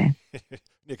 Okay.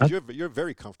 Yeah, you're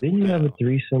very comfortable. Didn't you have a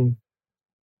threesome?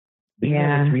 Did you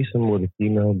have a threesome with a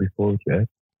female before with your ex?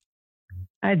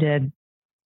 I did.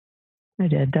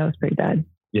 That was pretty bad.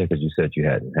 Yeah, because you said you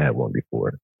hadn't had one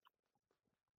before.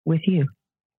 With you.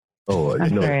 Oh,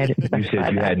 no. Sorry, you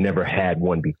said you had never had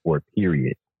one before,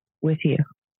 period. With you.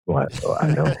 Well,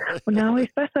 I know. Well, now we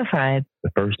specified.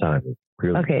 The first time is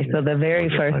clearly. Okay, so the very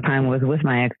first time was with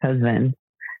my ex-husband,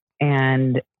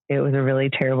 and it was a really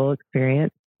terrible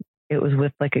experience. It was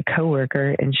with like a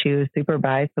coworker, and she was super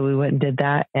bi, so we went and did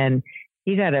that, and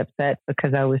he got upset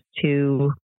because I was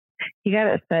too. He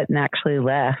got upset and actually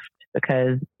left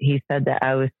because he said that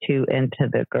I was too into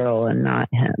the girl and not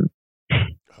him.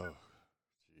 Oh,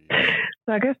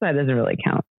 so I guess that doesn't really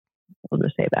count. We'll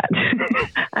just say that.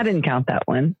 I didn't count that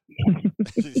one.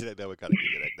 that would kind of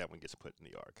that one gets put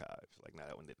in the archives. Like, no,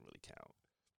 that one didn't really count.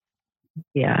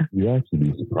 Yeah. You actually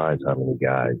be surprised how many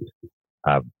guys,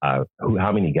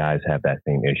 how many guys have that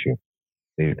same issue.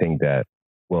 They think that,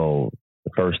 well,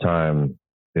 the first time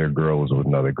their girl was with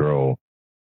another girl,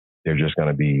 they're just going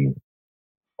to be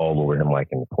all over him like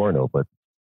in the porno. But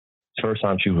the first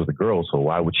time she was with a girl, so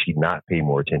why would she not pay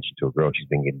more attention to a girl? She's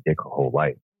been getting dick her whole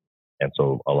life. And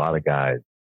so a lot of guys,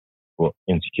 well,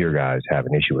 insecure guys have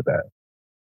an issue with that.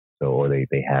 So, or they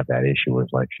have that issue where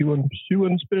it's like, she wouldn't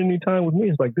spend any time with me.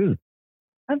 It's like, dude.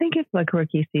 I think it's like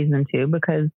rookie season too,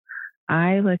 because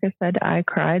like I said, I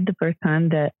cried the first time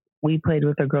that we played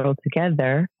with a girl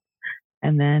together.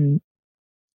 And then,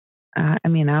 I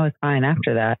was fine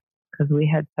after that because we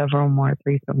had several more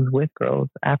threesomes with girls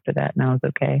after that, and I was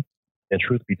okay. And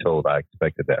truth be told, I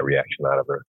expected that reaction out of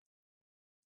her.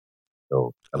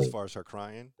 So, as far as her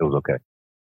crying? It was okay.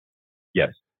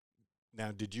 Yes.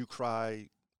 Now, did you cry,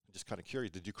 just kind of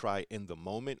curious, did you cry in the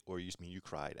moment, or you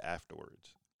cried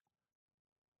afterwards?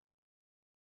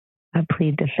 I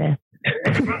plead the fifth.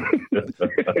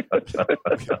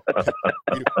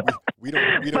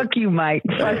 Fuck you, Mike.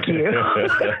 Fuck you.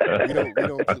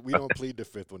 we don't plead the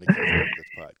fifth when it comes to this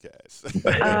podcast.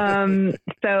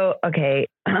 So, okay.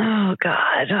 Oh,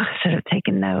 God. I should have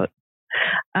taken note.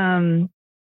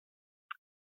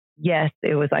 Yes,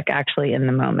 it was like actually in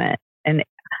the moment. And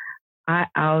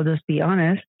I'll just be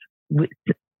honest.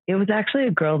 It was actually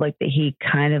a girl like that he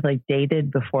kind of like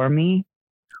dated before me,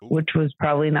 which was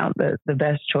probably not the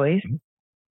best choice.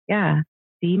 yeah,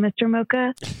 see, Mr.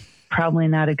 Mocha, probably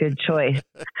not a good choice.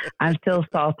 I'm still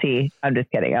salty. I'm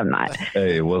just kidding. I'm not.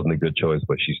 Hey, it wasn't a good choice,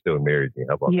 but she still married me.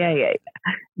 How about Yeah.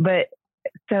 But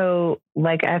so,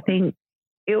 like, I think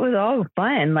it was all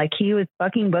fun. Like, he was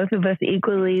fucking both of us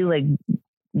equally, like,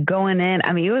 going in.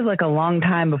 I mean, it was like a long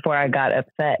time before I got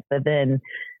upset, but then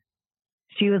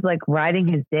she was like riding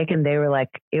his dick, and they were like,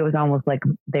 it was almost like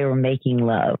they were making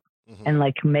love and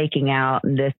like making out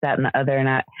and this, that, and the other.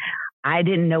 And I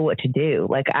didn't know what to do.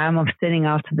 Like, I'm sitting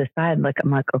off to the side. Like,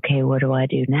 I'm like, okay, what do I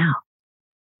do now?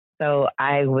 So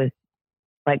I was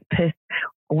like pissed.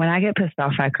 When I get pissed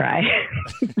off, I cry.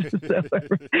 So,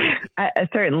 a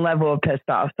certain level of pissed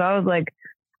off. So I was like,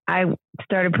 I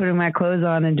started putting my clothes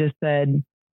on and just said,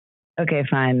 okay,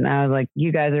 fine. I was like,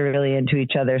 you guys are really into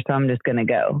each other, so I'm just going to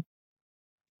go.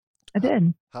 I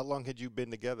did. How long had you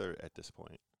been together at this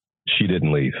point? She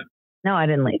didn't leave. No, I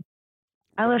didn't leave.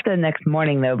 I left the next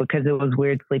morning, though, because it was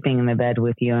weird sleeping in the bed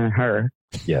with you and her.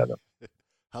 Yeah. No.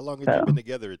 How long had you been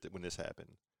together when this happened?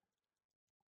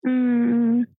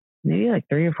 Maybe like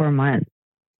 3 or 4 months.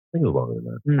 I think it was longer than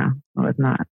that. No, it was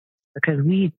not. Because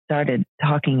we started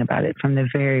talking about it from the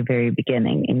very, very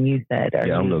beginning, and you said,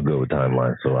 "Yeah, I'm no good with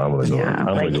timelines, so I'm gonna go." Yeah,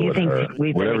 I'm like, gonna go you with think her.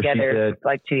 we've been together for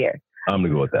like 2 years? I'm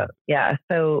gonna go with that. Yeah.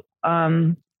 So,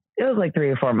 it was like 3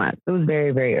 or 4 months. It was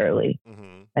very, very early,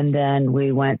 and then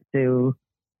we went to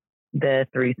the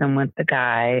threesome with the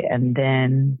guy, and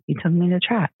then he took me to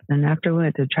trap. And after we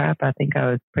went to trap, I think I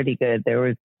was pretty good. There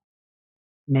was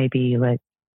maybe like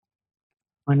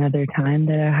one other time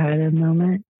that I had a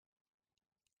moment.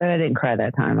 But I didn't cry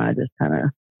that time. I just kind of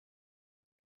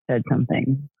said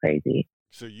something crazy.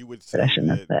 So you would that I say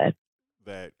shouldn't have said.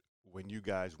 that when you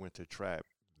guys went to trap,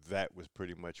 that was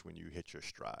pretty much when you hit your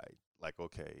stride. Like,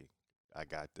 okay, I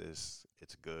got this.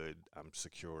 It's good. I'm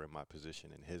secure in my position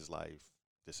in his life.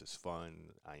 This is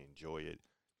fun. I enjoy it.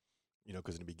 You know,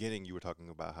 because in the beginning you were talking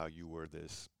about how you were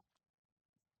this,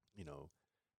 you know,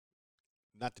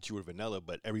 not that you were vanilla,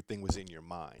 but everything was in your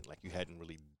mind. Like, you hadn't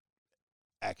really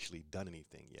actually done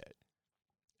anything yet.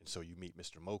 And so you meet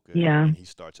Mr. Mocha, and he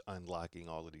starts unlocking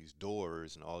all of these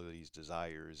doors, and all of these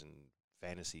desires and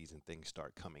fantasies and things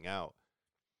start coming out.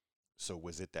 So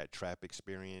was it that trap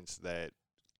experience that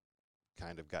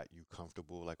kind of got you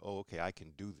comfortable? Like, oh, okay, I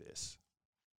can do this.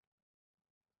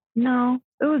 No,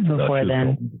 it was before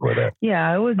then. Before that.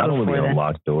 Yeah, it was before then. I don't really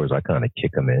unlock doors. I kind of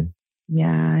kick them in.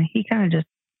 Yeah, he kind of just.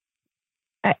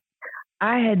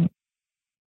 I had.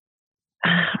 I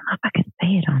don't know if I can say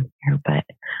it on here, but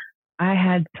I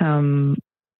had some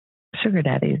sugar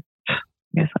daddies. I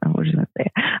guess I was going to say.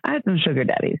 I had some sugar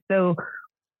daddies. So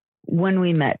when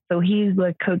we met, so he's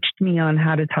like coached me on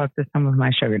how to talk to some of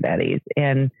my sugar daddies,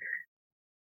 and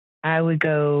I would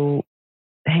go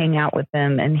hang out with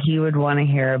them, and he would want to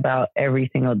hear about every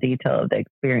single detail of the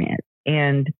experience.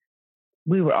 And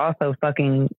we were also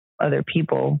fucking other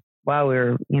people while we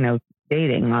were,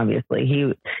 dating. Obviously, he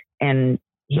would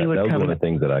that was one of the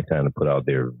things that I kind of put out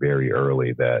there very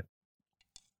early, that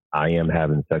I am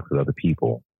having sex with other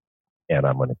people, and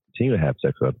I'm going to continue to have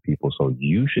sex with other people. So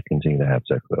you should continue to have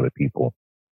sex with other people.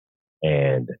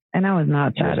 And I was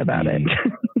not sad about it.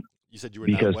 You said you were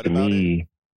because not to me,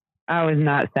 I was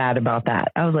not sad about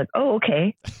that. I was like, oh,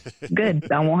 okay, good.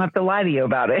 I won't have to lie to you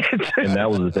about it. And that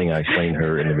was the thing I explained to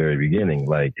her in the very beginning.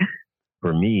 Like,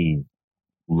 for me,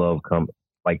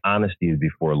 honesty is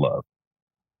before love.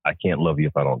 I can't love you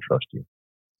if I don't trust you.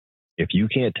 If you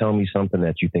can't tell me something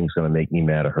that you think is going to make me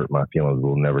mad or hurt my feelings,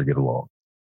 we'll never get along.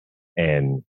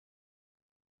 And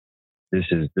this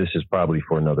is probably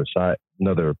for another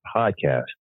podcast,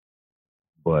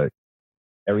 but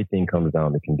everything comes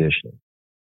down to conditioning.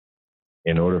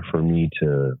 In order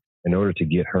to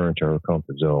get her into her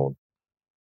comfort zone,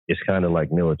 it's kind of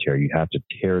like military. You have to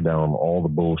tear down all the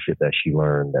bullshit that she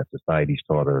learned, that society's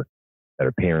taught her, that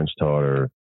her parents taught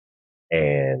her,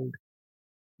 and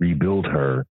rebuild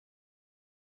her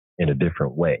in a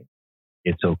different way.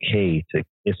 It's okay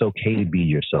to be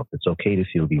yourself. It's okay to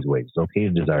feel these ways. It's okay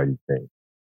to desire these things,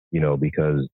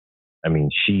 because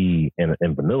she in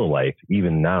vanilla life,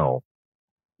 even now,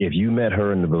 if you met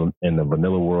her in the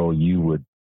vanilla world, you would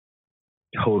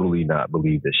totally not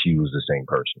believe that she was the same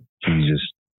person. She's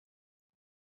just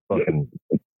fucking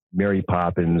Mary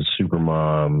Poppins, super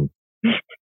mom,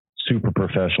 super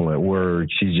professional at work.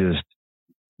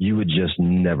 You would just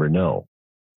never know.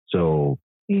 So,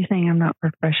 are you saying I'm not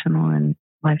professional in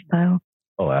lifestyle?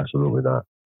 Oh, absolutely not.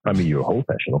 I mean, you're a whole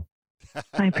professional.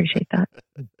 I appreciate that.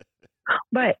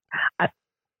 But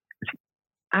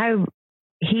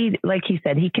he, like he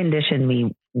said, he conditioned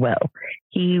me well.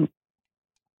 We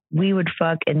would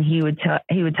fuck, and he would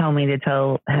tell me to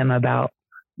tell him about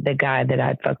the guy that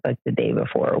I'd fucked like the day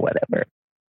before or whatever.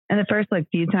 And the first like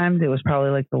few times, it was probably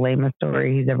like the lamest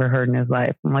story he's ever heard in his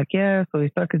life. I'm like, yeah, so he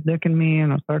stuck his dick in me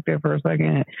and I was stuck there for a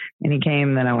second and he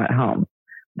came, then I went home.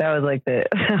 That was like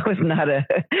I was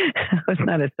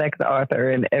not a sex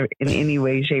author in any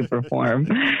way, shape, or form.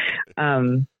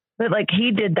 But like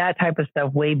he did that type of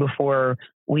stuff way before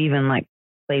we even like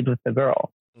played with the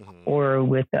girl or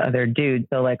with the other dude.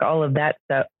 So like all of that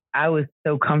stuff, I was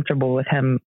so comfortable with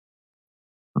him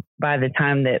by the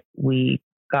time that we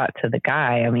got to the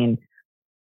guy. I mean,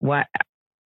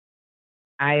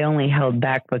 I only held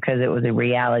back because it was a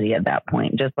reality at that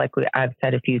point. Just like I've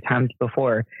said a few times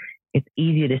before, it's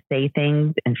easy to say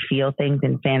things and feel things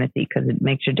in fantasy because it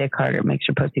makes your dick harder, it makes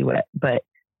your pussy wet. But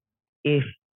if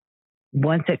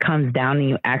once it comes down and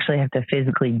you actually have to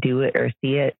physically do it or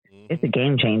see it, it's a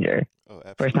game changer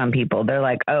for some people. They're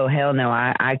like, oh, hell no,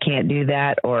 I can't do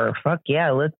that. Or fuck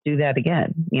yeah, let's do that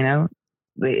again. You know,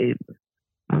 I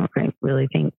don't really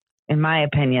think, in my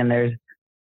opinion, there's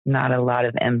not a lot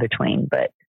of in between.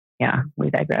 But yeah, we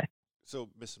digress. So,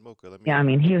 Miss Mocha, let me. Yeah, I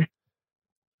mean, he was.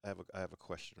 I have a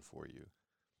question for you.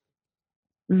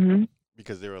 Mm-hmm.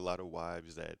 Because there are a lot of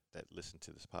wives that listen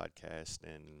to this podcast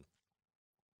and,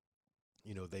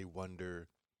 you know, they wonder,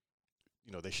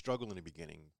 you know, they struggle in the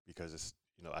beginning because it's,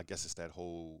 you know, I guess it's that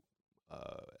whole,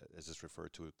 as it's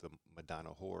referred to, the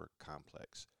Madonna whore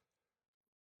complex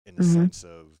in the sense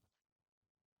of,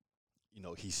 you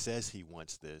know, he says he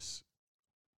wants this,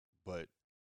 but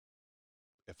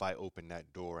if I open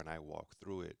that door and I walk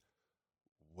through it,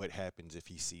 what happens if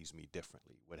he sees me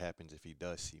differently? What happens if he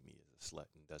does see me as a slut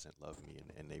and doesn't love me?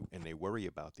 And they worry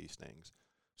about these things.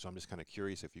 So I'm just kind of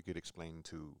curious if you could explain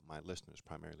to my listeners,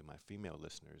 primarily my female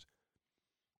listeners,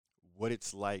 what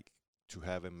it's like to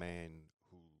have a man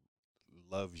who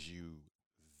loves you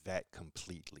that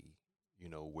completely, you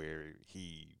know, where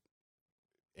he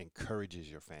encourages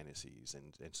your fantasies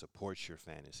and supports your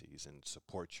fantasies and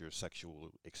supports your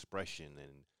sexual expression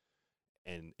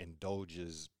and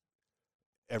indulges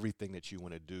everything that you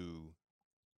want to do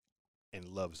and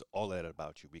loves all that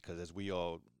about you. Because as we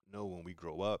all know, when we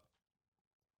grow up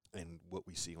and what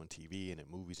we see on TV and in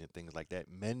movies and things like that,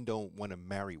 men don't want to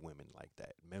marry women like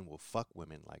that. Men will fuck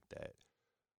women like that.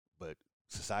 But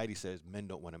society says men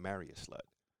don't want to marry a slut.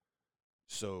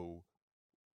 So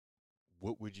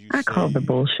what would you say? I call the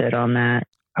bullshit on that.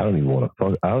 I don't even want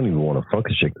to fuck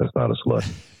a chick that's not a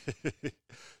slut.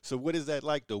 So what is that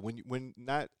like though? When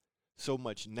not so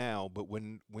much now, but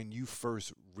when you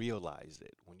first realized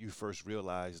it, when you first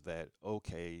realized that,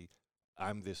 okay,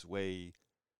 I'm this way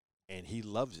and he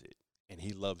loves it and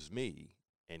he loves me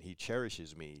and he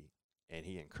cherishes me and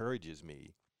he encourages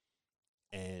me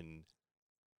and,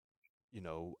 you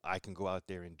know, I can go out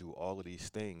there and do all of these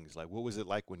things. Like, what was it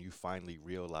like when you finally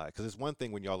realized? Because it's one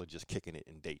thing when y'all are just kicking it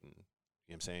and dating,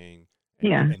 you know what I'm saying?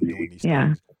 And doing these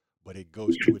things. But it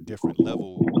goes to a different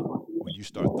level when you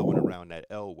start throwing around that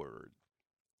L word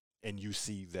and you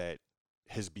see that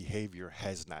his behavior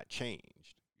has not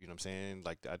changed. You know what I'm saying?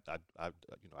 Like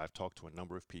I've talked to a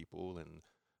number of people and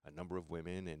a number of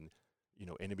women, and you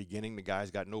know, in the beginning, the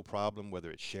guy's got no problem whether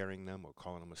it's sharing them or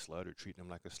calling them a slut or treating them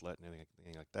like a slut and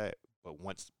anything like that. But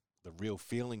once the real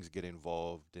feelings get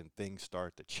involved, then things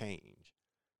start to change,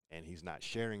 and he's not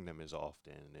sharing them as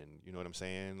often, and you know what I'm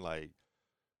saying? Like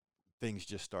things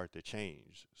just start to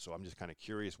change. So I'm just kind of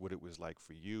curious what it was like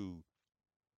for you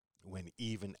when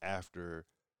even after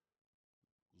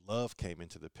love came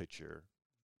into the picture,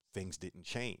 things didn't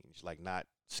change, like not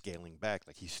scaling back.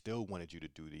 Like he still wanted you to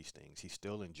do these things. He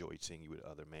still enjoyed seeing you with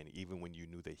other men, even when you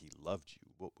knew that he loved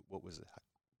you. What was it?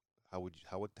 How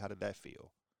did that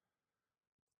feel?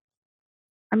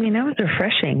 I mean, it was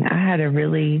refreshing. I had a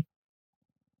really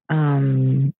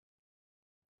shitty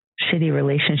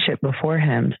relationship before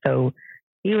him. So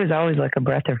he was always like a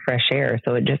breath of fresh air.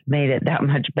 So it just made it that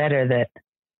much better that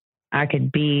I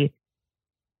could be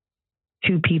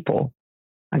two people,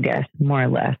 I guess, more or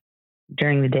less.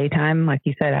 During the daytime, like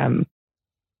you said, I'm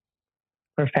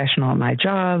professional at my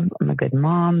job. I'm a good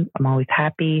mom. I'm always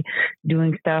happy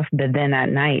doing stuff. But then at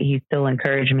night, he still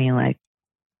encouraged me like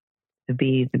to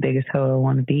be the biggest hoe I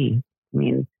want to be. I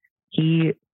mean,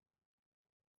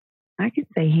 I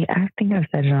think I've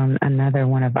said it on another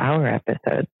one of our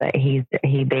episodes that he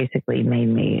basically made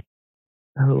me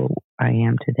who I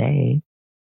am today.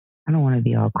 I don't want to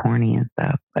be all corny and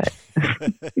stuff, but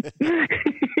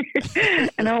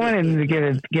I don't want him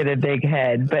to get a big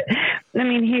head. But I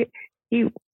mean,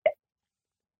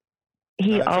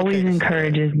 he always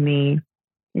encourages me.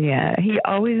 Yeah, he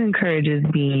always encourages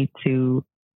me to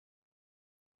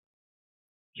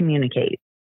communicate,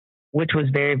 which was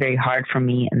very, very hard for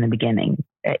me in the beginning.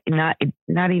 not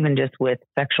even just with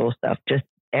sexual stuff, just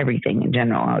everything in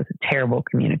general. I was a terrible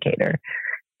communicator.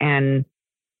 And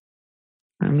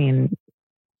I mean,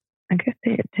 I guess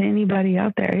to anybody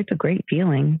out there, it's a great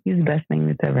feeling. It's the best thing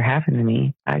that's ever happened to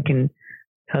me. I can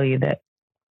tell you that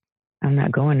I'm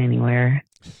not going anywhere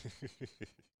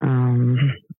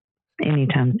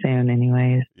anytime soon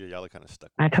anyways. Yeah, y'all are kind of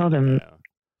stuck. I told him,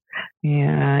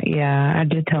 yeah, I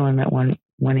did tell him that when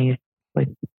he's like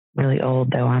really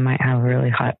old, though, I might have a really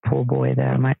hot pool boy that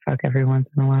I might fuck every once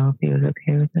in a while if he was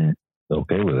okay with it.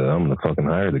 Okay with it. I'm going to fucking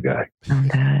hire the guy. I'm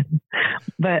dead.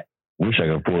 But wish I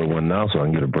could afford one now so I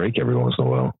can get a break every once in a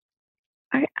while.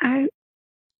 I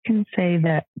can say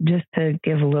that just to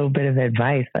give a little bit of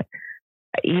advice, like,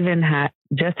 even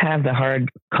just have the hard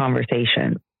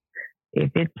conversation.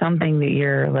 If it's something that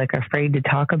you're like afraid to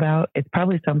talk about, it's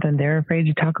probably something they're afraid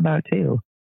to talk about too.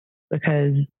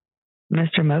 Because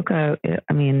Mr. Mocha,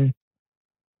 I mean,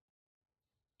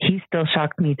 he still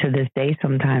shocks me to this day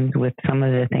sometimes with some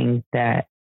of the things that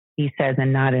he says,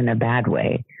 and not in a bad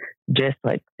way, just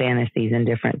like fantasies and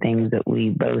different things that we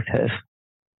both have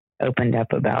opened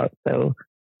up about. So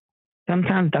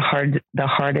sometimes the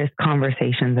hardest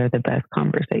conversations are the best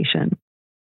conversations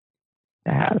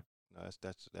to have. No,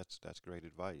 that's great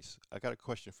advice. I got a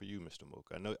question for you, Mr.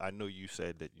 Mocha. I know you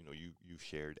said that you've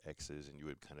shared exes and you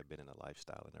had kind of been in a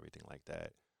lifestyle and everything like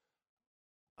that.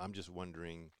 I'm just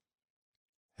wondering,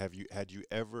 had you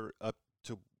ever, up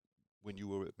to when you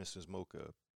were with Mrs.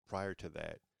 Mocha, prior to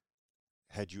that,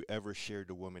 had you ever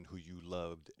shared a woman who you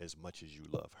loved as much as you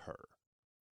love her?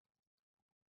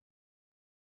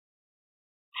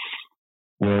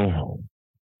 Well,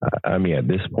 I mean, at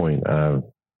this point,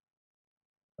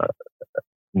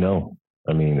 no.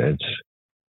 I mean,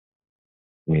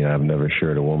 I've never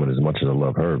shared a woman as much as I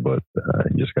love her, but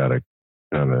you just got to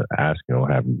kind of ask,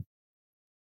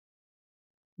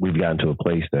 we've gotten to a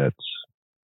place that's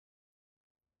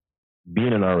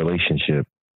being in our relationship.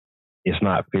 It's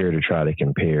not fair to try to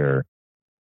compare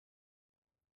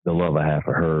the love I have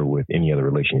for her with any other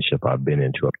relationship I've been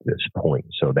into up to this point.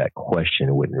 So that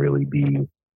question wouldn't really be,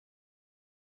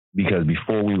 because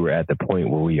before we were at the point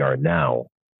where we are now,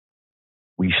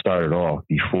 we started off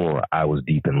before I was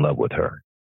deep in love with her.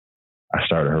 I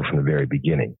started her from the very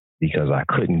beginning because I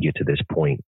couldn't get to this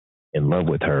point in love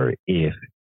with her if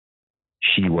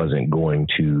she wasn't going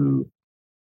to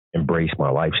embrace my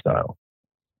lifestyle.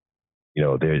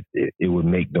 It would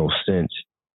make no sense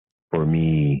for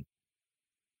me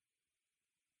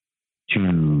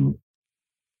to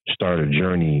start a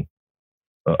journey,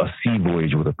 a sea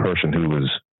voyage with a person who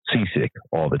was seasick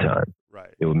all the time.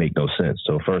 Right. It would make no sense.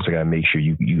 So first I got to make sure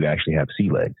you actually have sea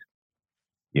legs,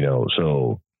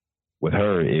 so with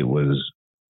her, it was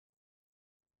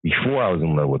before I was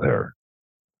in love with her,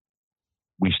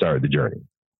 we started the journey,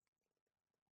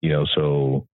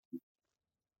 so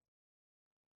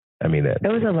I mean, that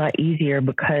was a lot easier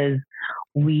because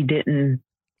we didn't,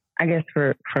 I guess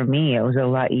for me, it was a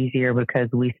lot easier because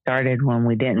we started when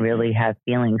we didn't really have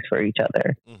feelings for each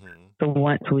other. Mm-hmm. So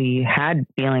once we had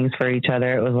feelings for each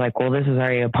other, it was like, well, this is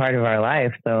already a part of our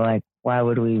life. So like, why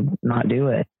would we not do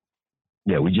it?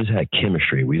 Yeah, we just had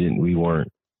chemistry. We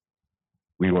weren't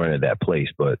at that place.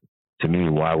 But to me,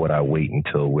 why would I wait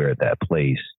until we're at that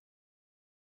place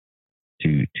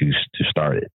to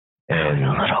start it? And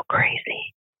a little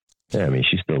crazy. Yeah, I mean,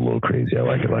 she's still a little crazy. I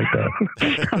like it like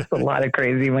that. I was a lot of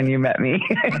crazy when you met me.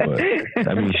 But,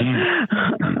 I mean,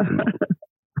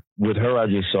 with her,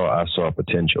 I saw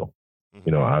potential.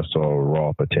 I saw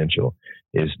raw potential.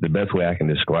 It's the best way I can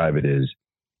describe it is,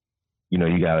 you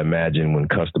got to imagine when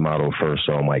Custom Auto first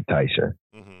saw Mike Tyson.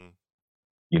 Mm-hmm.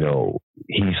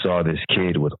 He saw this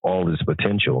kid with all this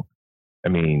potential. I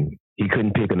mean, he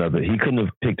couldn't have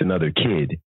picked another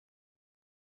kid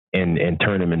and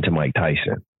turn him into Mike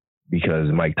Tyson,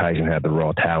 because Mike Tyson had the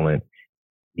raw talent.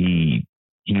 He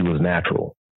was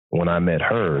natural. When I met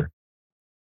her,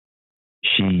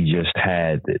 she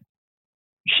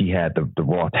had the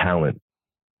raw talent,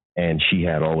 and she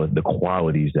had all of the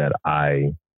qualities that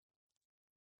I,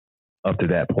 up to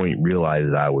that point,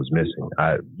 realized I was missing.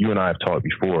 You and I have talked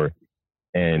before,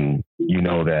 and you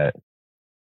know that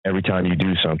every time you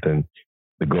do something,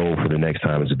 the goal for the next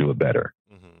time is to do it better.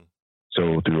 Mm-hmm.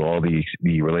 So through all the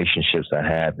relationships I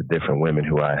had, the different women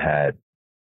who I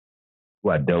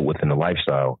dealt with in the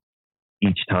lifestyle,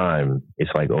 each time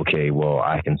it's like, okay, well,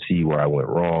 I can see where I went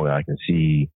wrong. I can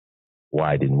see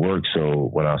why it didn't work. So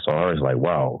when I saw her, it's like,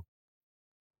 wow,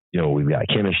 we've got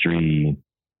chemistry.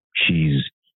 She's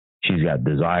got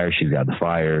desire. She's got the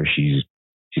fire. She's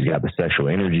got the sexual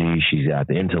energy. She's got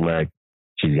the intellect.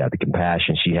 She's got the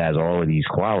compassion. She has all of these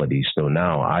qualities. So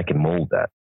now I can mold that.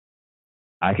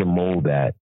 I can mold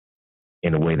that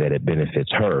in a way that it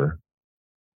benefits her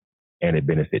and it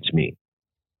benefits me.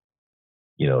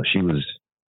 You know, she was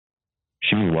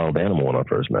a wild animal when I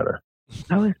first met her.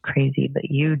 I was crazy, but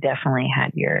you definitely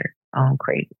had your own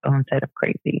set of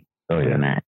crazy. Oh yeah,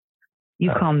 Matt.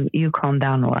 You calmed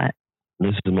down a lot.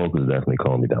 Mrs. Mocha's definitely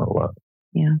calmed me down a lot.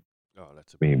 Yeah. Oh,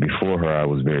 that's. I mean, before her, I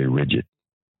was very rigid.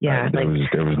 Yeah, there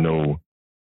was no.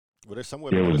 Well, there's some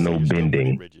there was no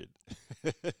bending. Rigid.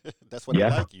 That's why I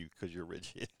like you, because you're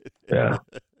rigid. Yeah.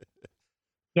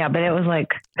 Yeah, but it was like,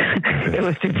 it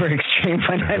was super extreme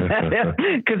when I met him,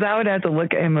 because I would have to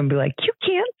look at him and be like, you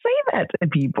can't say that to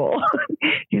people.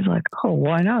 He's like, oh,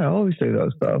 why not? I always say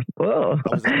that stuff. Well,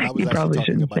 I was you probably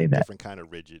shouldn't say that. Different kind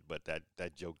of rigid, but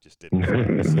that joke just didn't.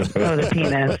 Oh, the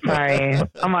penis. Sorry.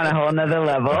 I'm on a whole nother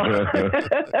level.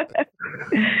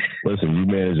 Listen, you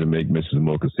managed to make Mrs.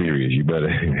 Mocha serious. You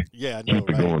better keep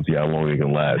it going, see how long it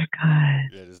can last. Oh, God.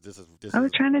 Yeah, this I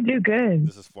was trying to do good.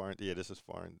 This is foreign. Yeah, this is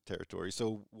foreign territory.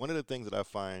 So one of the things that I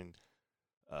find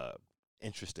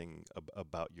interesting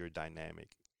about your dynamic,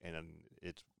 and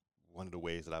it's one of the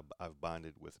ways that I've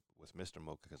bonded with Mr.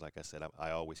 Mocha, because like I said,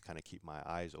 I always kind of keep my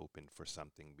eyes open for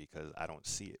something because I don't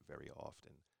see it very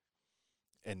often.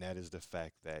 And that is the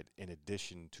fact that in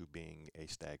addition to being a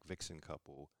Stag Vixen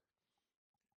couple,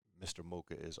 Mr.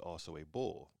 Mocha is also a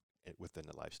bull within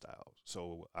the lifestyle.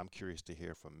 So I'm curious to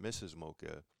hear from Mrs.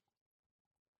 Mocha,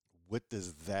 what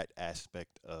does that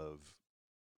aspect of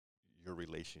your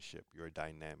relationship, your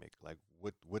dynamic, like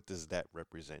what does that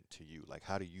represent to you? Like,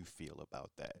 how do you feel about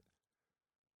that?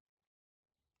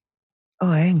 Oh,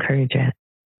 I encourage it.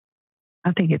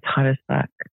 I think it's hot as fuck.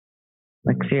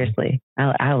 Like, seriously,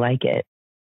 I like it.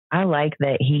 I like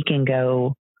that he can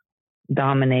go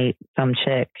dominate some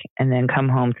chick and then come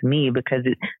home to me, because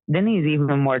then he's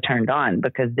even more turned on,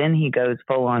 because then he goes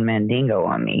full on Mandingo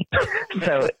on me.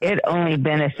 So it only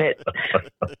benefits.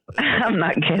 I'm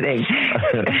not kidding.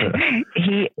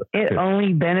 It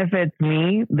only benefits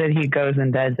me that he goes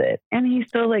and does it, and he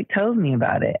still like tells me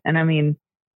about it. And I mean,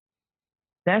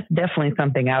 that's definitely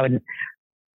something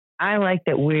I like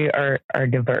that we are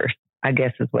diverse, I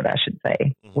guess is what I should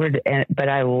say. Mm-hmm. But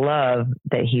I love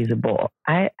that he's a bull.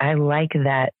 I like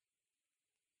that.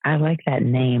 I like that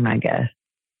name, I guess.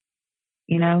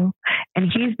 You know,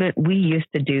 and we used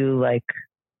to do like,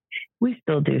 we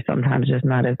still do sometimes, just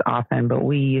not as often, but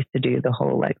we used to do the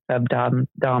whole like sub dom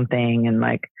thing and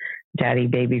like daddy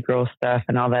baby girl stuff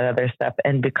and all that other stuff.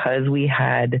 And because we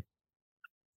had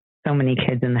so many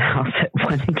kids in the house at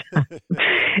one time,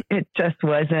 it just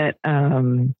wasn't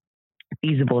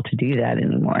feasible to do that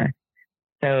anymore.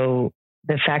 So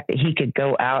the fact that he could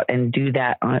go out and do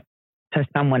that to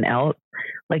someone else,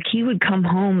 like he would come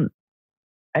home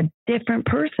a different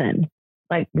person,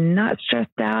 like not stressed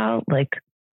out, like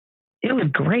it was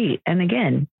great. And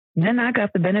again, then I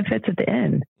got the benefits at the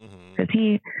end,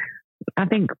 because I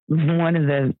think one of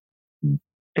the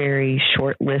very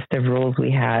short list of rules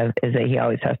we have is that he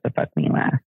always has to fuck me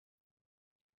last.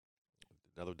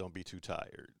 Don't be too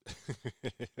tired.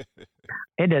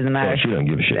 It doesn't matter. Well, she don't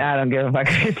give a shit. I don't give a fuck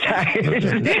if it's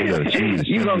tired.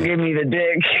 You gonna give me the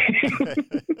dick.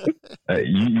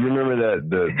 You remember that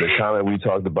the comment we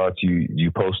talked about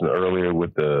you posting earlier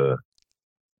with the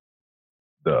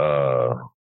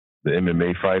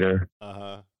MMA fighter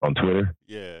on Twitter?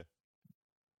 Yeah.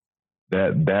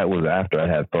 That was after I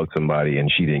had fucked somebody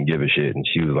and she didn't give a shit, and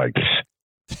she was like,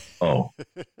 "Oh,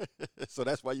 so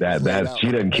that's why you that she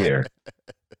doesn't care.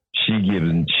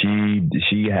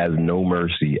 She has no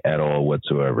mercy at all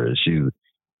whatsoever. She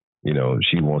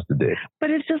wants the dick. But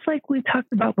it's just like we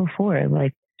talked about before.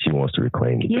 Like, she wants to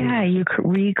reclaim the dick. Yeah, you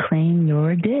reclaim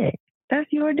your dick.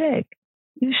 That's your dick.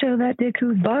 You show that dick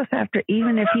who's boss after,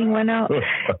 even if he went out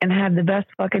and had the best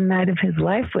fucking night of his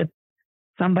life with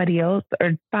somebody else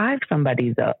or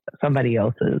somebody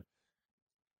else's.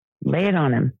 Lay it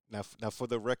on him. Now, for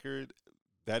the record,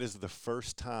 that is the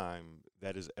first time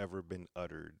that has ever been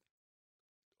uttered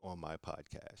on my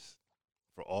podcast.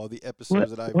 For all the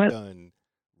episodes that I've done,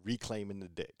 reclaiming the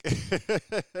dick.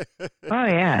 Oh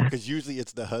yeah. Because usually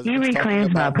it's the husband. He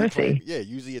reclaims my pussy. Yeah,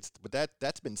 usually but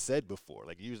that's been said before.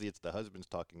 Like usually it's the husband's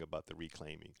talking about the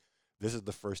reclaiming. This is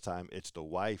the first time it's the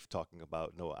wife talking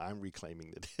about, no, I'm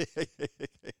reclaiming the dick.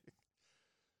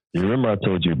 You remember I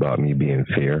told you about me being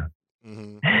fair?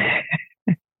 Mm-hmm.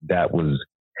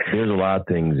 There's a lot of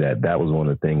things that was one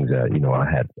of the things that,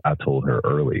 I told her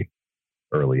early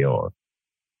on,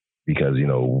 because,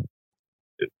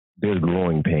 there's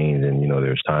growing pains and,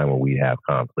 there's time when we have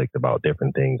conflict about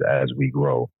different things as we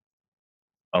grow.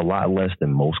 A lot less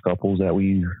than most couples that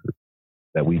we've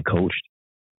coached.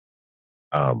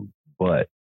 But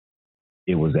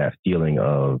it was that feeling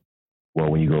of, well,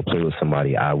 when you go play with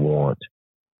somebody, I want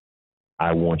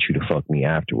you to fuck me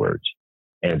afterwards.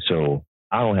 And so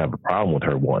I don't have a problem with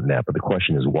her wanting that, but the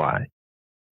question is why?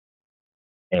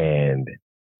 And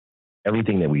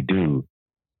everything that we do,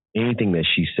 anything that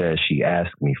she says she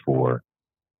asked me for,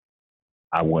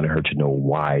 I wanted her to know,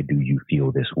 why do you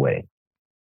feel this way?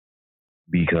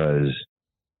 Because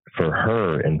for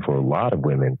her and for a lot of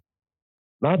women,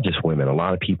 not just women, a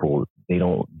lot of people, they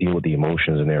don't deal with the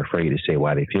emotions and they're afraid to say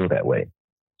why they feel that way.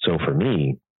 So for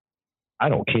me, I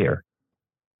don't care.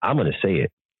 I'm going to say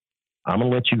it. I'm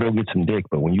going to let you go get some dick,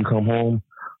 but when you come home,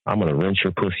 I'm going to rinse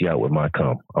your pussy out with my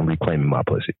cum. I'm reclaiming my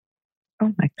pussy.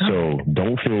 Oh my God. So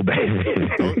don't feel bad.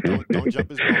 Don't jump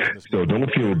his bones. So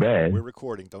don't feel bad. We're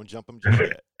recording. Don't jump him just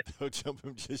yet. Don't jump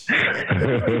him just yet.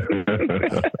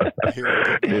 So I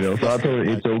told her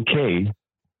it's okay.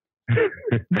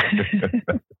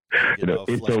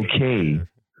 It's okay.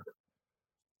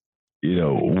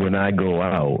 When I go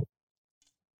out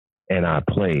and I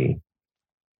play,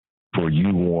 for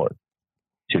you want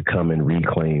to come and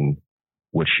reclaim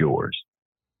what's yours.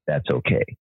 That's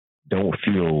okay. Don't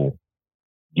feel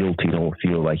guilty. Don't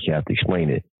feel like you have to explain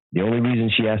it. The only reason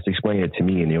she has to explain it to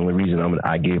me, and the only reason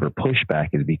I gave her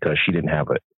pushback, is because she didn't have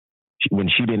when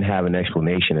she didn't have an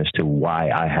explanation as to why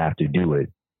I have to do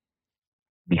it,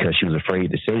 because she was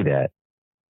afraid to say that.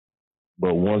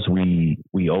 But once we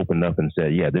opened up and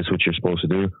said, yeah, this is what you're supposed to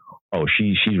do, oh,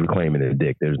 she's reclaiming the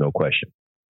dick. There's no question.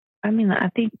 I mean, I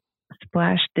think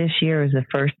Splash this year is the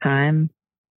first time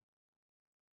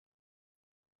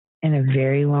in a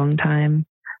very long time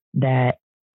that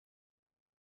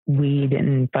we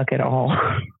didn't fuck at all.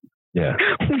 Yeah.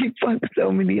 We fucked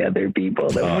so many other people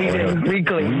that we didn't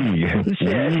reclaim.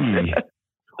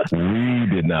 We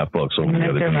did not fuck so many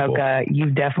other people. Mr. Mocha,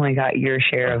 you've definitely got your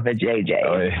share of a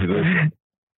JJ.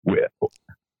 Yeah.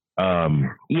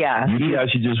 You see how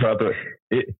she just dropped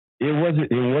it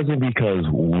wasn't because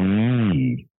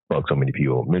we fucked so many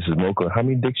people. Mrs. Mocha, how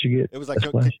many dicks you get? It was like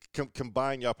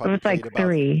combined, y'all probably played about,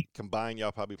 three. Combined,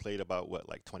 y'all probably played about, what,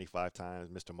 like 25 times?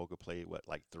 Mr. Mocha played, what,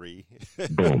 like 3?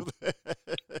 Boom.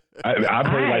 I played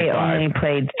like 5. I only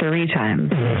played 3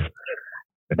 times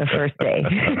the first day.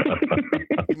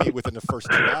 You mean within the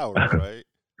first 2 hours, right?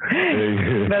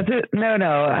 That's it. No.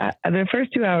 The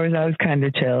first 2 hours I was kind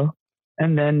of chill.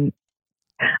 And then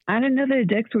I didn't know the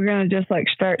dicks were going to just like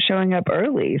start showing up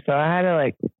early. So I had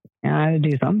to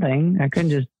do something. I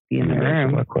couldn't just be in the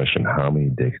room. My question, how many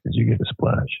dicks did you get to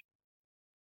Splash?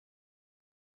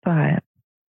 5.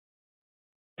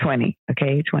 20.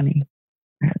 Okay, 20.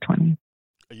 I had 20.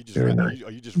 Are you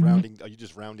just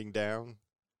rounding down?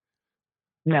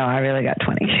 No, I really got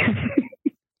 20.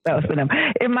 That was the number.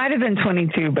 It might have been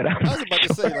 22, but I was about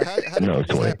to say, like, how did you just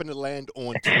 20. happen to land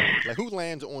on 20? Like, who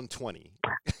lands on 20?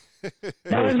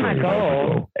 That was my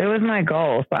goal. It was my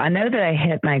goal. So I know that I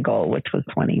hit my goal, which was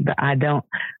 20, but I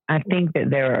think that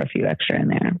there were a few extra in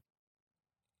there.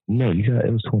 No,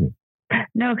 it was 20.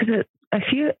 No, because at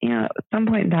some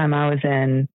point in time I was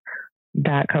in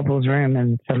that couple's room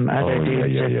and some other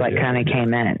dudes kind of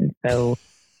came in. So,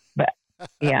 but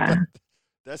yeah.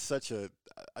 That's such a,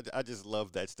 I just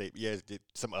love that statement. Yes,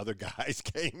 some other guys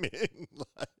came in.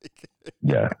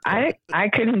 Yeah. I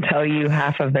couldn't tell you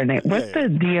half of their name. What's the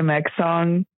DMX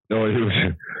song? No, it was.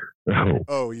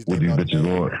 Oh, he's what these bitches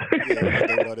want?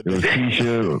 It was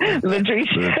Keisha,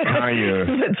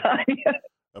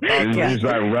 Latanya. He's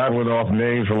like rattling off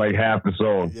names for like half the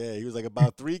song. Yeah, he was like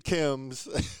about 3 Kims.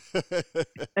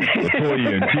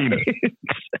 Latoya and Tina.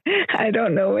 I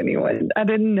don't know anyone. I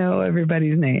didn't know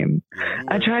everybody's name. Yeah,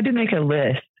 I tried to make a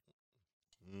list.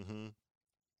 Mm-hmm.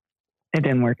 It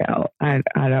didn't work out. I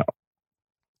don't.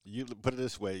 You put it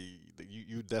this way,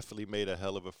 you definitely made a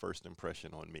hell of a first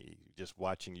impression on me. Just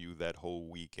watching you that whole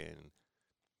weekend,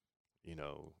 it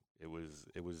was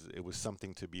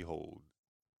something to behold.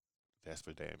 That's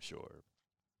for damn sure.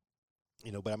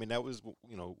 But I mean, that was,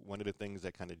 one of the things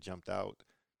that kind of jumped out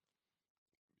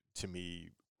to me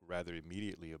rather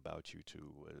immediately about you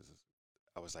two was,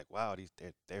 I was like, wow,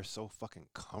 they're so fucking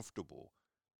comfortable.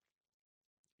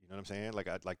 You know what I'm saying?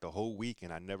 Like the whole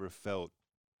weekend, I never felt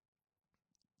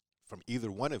from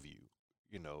either one of you,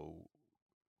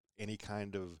 any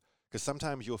kind of, because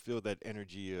sometimes you'll feel that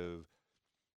energy of,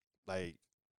 like,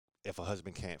 if a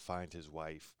husband can't find his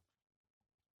wife,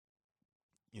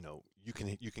 you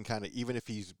can kind of, even if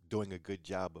he's doing a good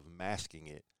job of masking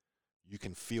it, you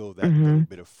can feel that little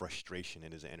bit of frustration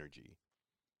in his energy.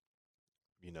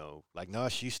 Like, no,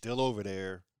 she's still over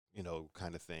there,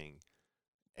 kind of thing.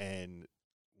 And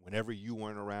whenever you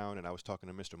weren't around and I was talking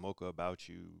to Mr. Mocha about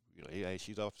you, hey,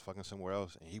 she's off fucking somewhere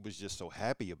else, and he was just so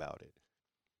happy about it.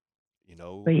 You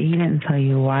know, But he didn't tell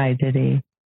you why, did he?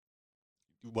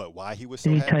 what? Why he was so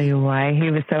Did he happy? tell you why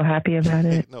he was so happy about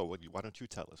it? No. Why don't you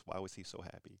tell us? Why was he so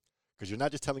happy? Because you're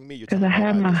not just telling me, you're 'Cause telling I all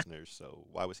had my my- listeners. So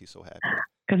why was he so happy?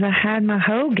 Because I had my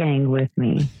hoe gang with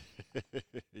me.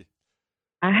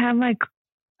 I had like,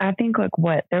 I think like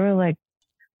what? There were like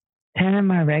 10 of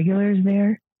my regulars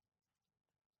there.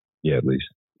 Yeah, at least.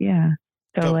 Yeah.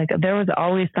 So So- like there was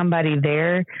always somebody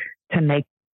there to make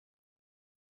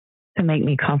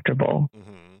me comfortable.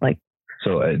 Mhm.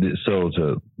 So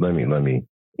to let me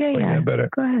Yeah, explain yeah. that better.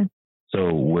 Go ahead.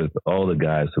 So with all the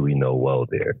guys who we know well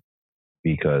there,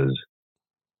 because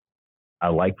I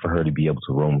like for her to be able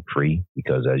to roam free,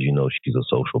 because as you know, she's a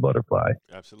social butterfly.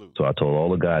 Absolutely. So I told all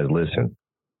the guys, listen,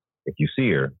 if you see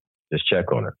her, just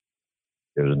check on her.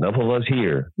 There's enough of us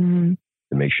here Mhm.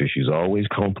 to make sure she's always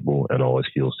comfortable and always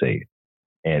feels safe.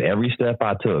 And every step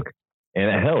I took,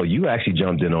 and hell, you actually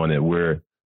jumped in on it where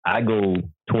I go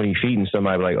 20 feet and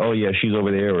somebody be like, oh yeah, she's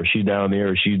over there, or she's down there,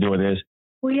 or she's doing this.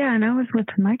 Well, yeah, and I was with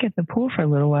Mike at the pool for a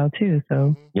little while too.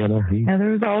 So Mhm. Yeah, no, yeah,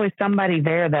 there was always somebody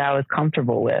there that I was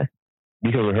comfortable with.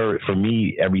 because of her, for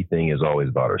me, everything is always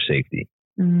about her safety.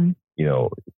 Mhm. You know,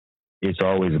 it's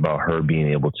always about her being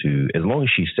able to, as long as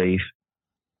she's safe,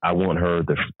 I want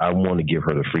to give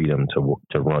her the freedom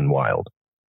to run wild.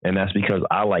 And that's because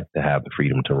I like to have the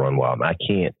freedom to run wild. I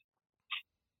can't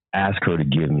ask her to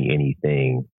give me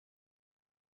anything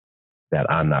that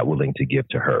I'm not willing to give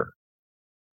to her.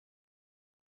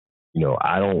 You know,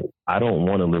 I don't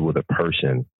want to live with a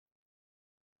person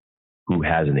who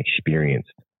hasn't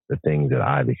experienced the things that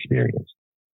I've experienced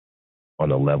on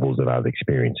the levels that I've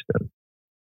experienced them.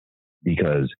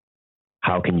 Because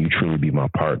how can you truly be my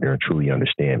partner and truly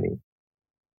understand me?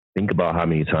 Think about how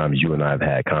many times you and I have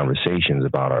had conversations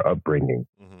about our upbringing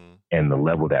Mhm. and the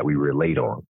level that we relate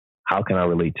on. How can I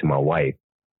relate to my wife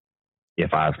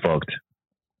if I've fucked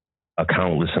a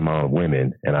countless amount of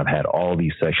women and I've had all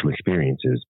these sexual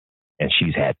experiences and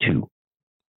she's had 2?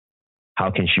 How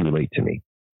can she relate to me?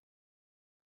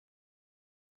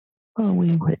 Oh,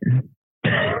 we wouldn't.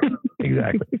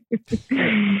 Exactly.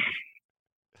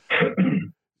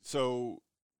 So,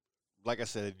 like I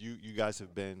said, you guys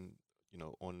have been, you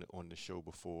know, on the show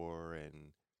before,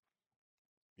 and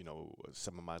you know,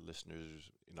 some of my listeners,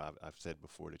 you know, I've said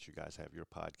before that you guys have your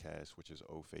podcast, which is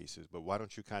O Faces. But why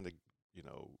don't you kind of, you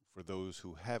know, for those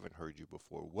who haven't heard you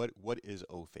before, what is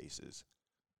O Faces?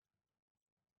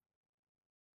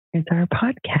 It's our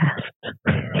podcast.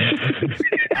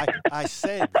 I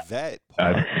said that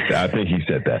part, I think he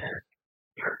said that.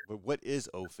 but what is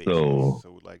O Faces? So-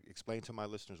 So, like, explain to my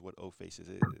listeners what O Faces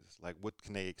is. Like, what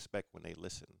can they expect when they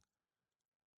listen?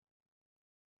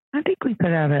 I think we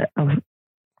put out a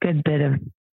good bit of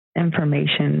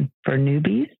information for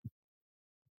newbies.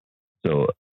 So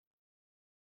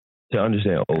to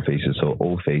understand O faces, so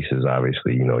O face is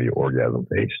obviously, you know, your orgasm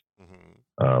face.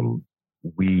 Mm-hmm.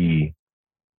 We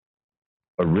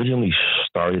originally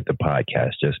started the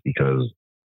podcast just because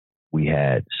we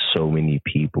had so many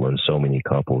people and so many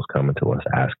couples coming to us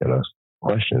asking us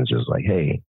questions, just like,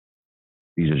 hey,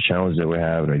 these are the challenges that we're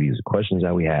having, or these are questions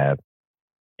that we have.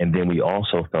 And then we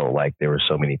also felt like there were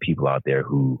so many people out there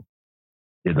who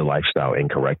did the lifestyle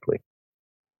incorrectly.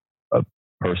 A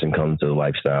person comes to the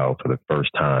lifestyle for the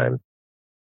first time,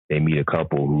 they meet a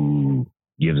couple who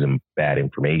gives them bad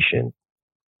information,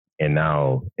 and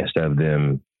now instead of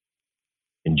them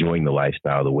enjoying the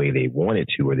lifestyle the way they wanted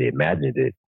to or they imagined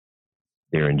it,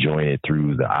 they're enjoying it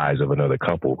through the eyes of another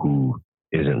couple who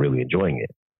isn't really enjoying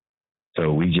it.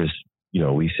 So we just, you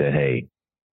know, we said, hey,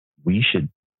 we should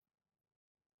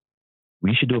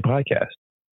do a podcast.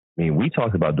 I mean, we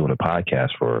talked about doing a podcast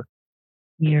for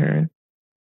Years.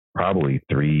 probably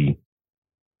 3,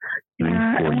 4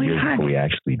 and years before we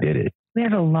actually did it. We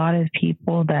had a lot of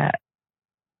people that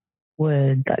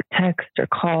would text or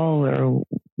call or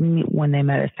meet when they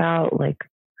met us out. Like,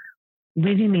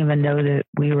 we didn't even know that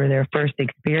we were their first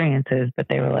experiences, but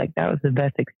they were like, that was the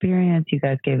best experience. You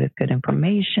guys gave us good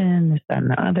information, this, that,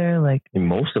 and the other. Like, And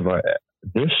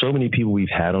there's so many people we've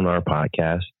had on our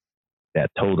podcast that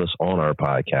told us on our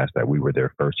podcast that we were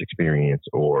their first experience,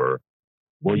 or,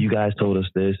 well, you guys told us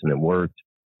this and it worked.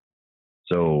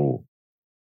 So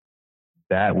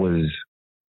that was,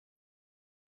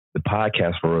 the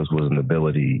podcast for us was an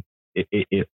ability.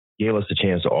 It gave us a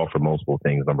chance to offer multiple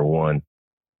things. Number one,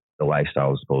 the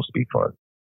lifestyle is supposed to be fun.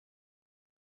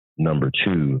 Number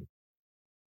two,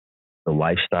 the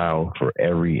lifestyle for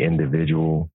every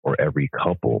individual or every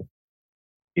couple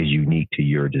is unique to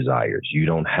your desires. You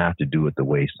don't have to do it the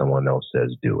way someone else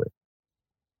says do it.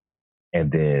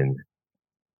 And then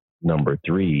number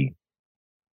three,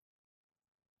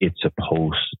 it's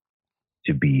supposed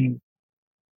to be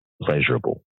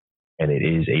pleasurable, and it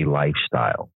is a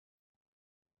lifestyle.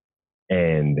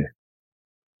 And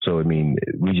so, I mean,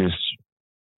 we just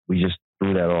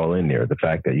threw that all in there. The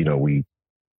fact that, we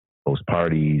host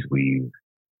parties, we've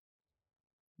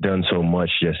done so much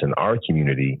just in our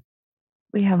community.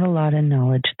 We have a lot of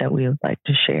knowledge that we would like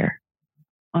to share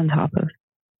on top of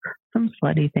some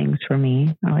slutty things for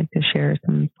me. I like to share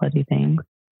some slutty things.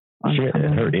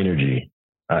 Her energy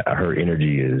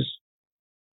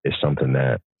is something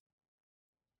that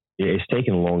it's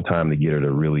taken a long time to get her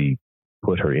to really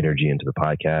put her energy into the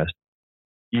podcast.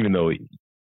 Even though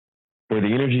for the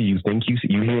energy you think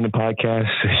you hear in the podcast,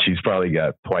 she's probably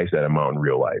got twice that amount in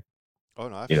real life. Oh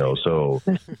no, I've seen it. So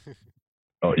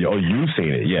you've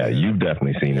seen it. Yeah, you've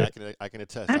definitely seen it. I can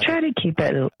attest. I try to keep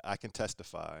it. I can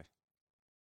testify.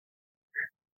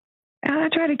 I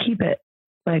try to keep it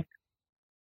like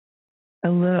a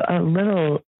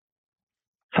little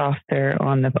softer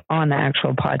on the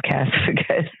actual podcast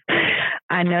because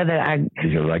I know that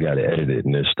because I got to edit it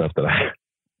and there's stuff that I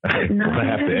have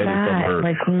to edit some of her.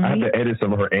 I have to edit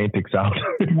some of her antics out.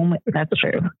 That's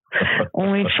true.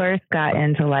 When we first got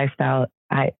into lifestyle,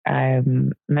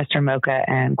 Mr. Mocha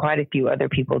and quite a few other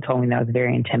people told me that was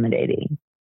very intimidating.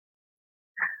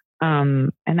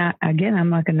 And I'm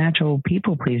like a natural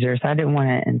people pleaser, so I didn't want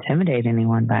to intimidate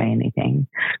anyone by anything.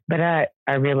 But I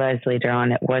realized later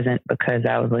on it wasn't because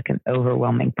I was like an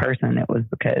overwhelming person. It was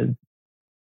because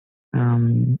I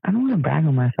don't want to brag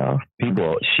on myself.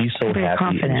 She's so happy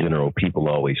confident. In general. People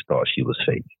always thought she was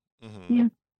fake. Mm-hmm. Yeah.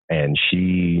 And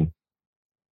she's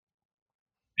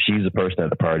the person at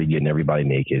the party getting everybody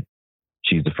naked.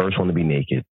 She's the first one to be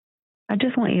naked. I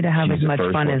just want you to have as much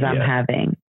fun as I'm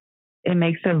having. It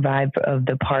makes the vibe of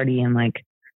the party and like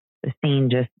the scene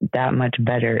just that much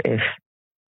better if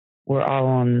we're all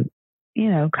on,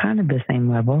 kind of the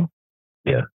same level.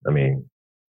 Yeah. I mean,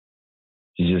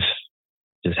 she's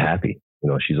just happy.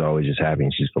 She's always just happy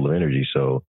and she's full of energy.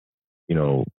 So,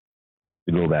 to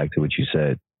go back to what you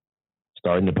said,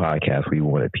 starting the podcast, we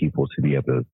wanted people to be able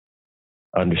to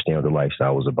understand what the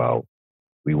lifestyle was about.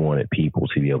 We wanted people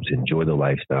to be able to enjoy the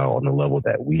lifestyle on the level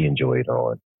that we enjoy it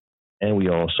on. And we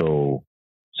also,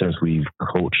 since we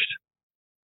coached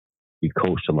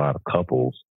a lot of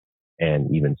couples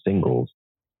and even singles,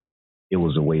 it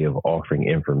was a way of offering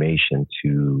information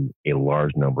to a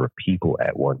large number of people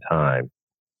at one time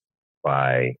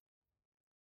by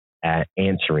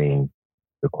answering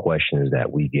the questions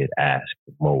that we get asked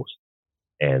the most.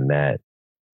 And that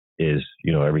is,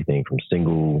 everything from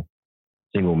single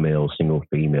males, single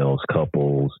females,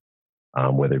 couples,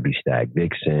 whether it be Stag,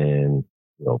 Vixen,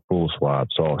 full swap,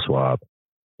 soft swap.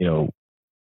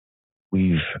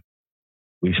 We've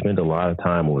spent a lot of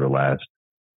time over the last,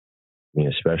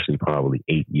 especially probably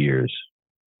 8 years.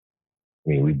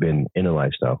 We've been in a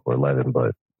lifestyle for 11,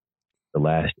 but the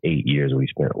last 8 years, we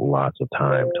spent lots of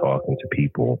time talking to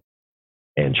people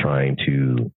and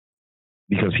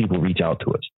because people reach out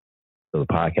to us. So the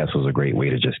podcast was a great way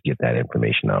to just get that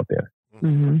information out there.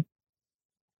 Mm-hmm.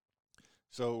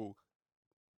 So,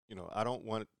 I don't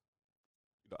want.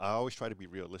 I always try to be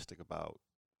realistic about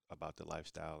the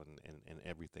lifestyle and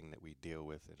everything that we deal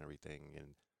with and everything.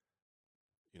 And,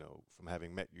 from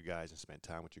having met you guys and spent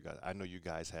time with you guys, I know you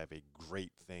guys have a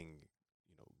great thing,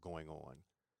 going on.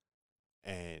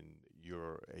 And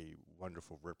you're a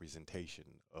wonderful representation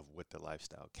of what the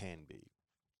lifestyle can be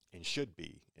and should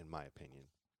be, in my opinion.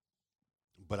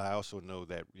 But I also know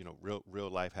that, real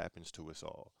life happens to us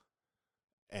all.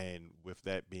 And with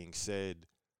that being said,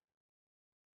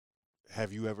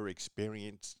 have you ever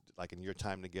experienced, like in your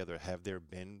time together, have there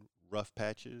been rough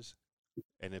patches?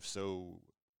 And if so,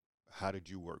 how did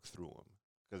you work through them?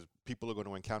 Because people are going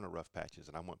to encounter rough patches,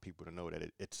 and I want people to know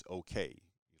that it's okay.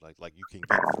 Like you can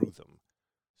get through them.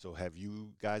 So have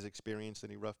you guys experienced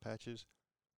any rough patches?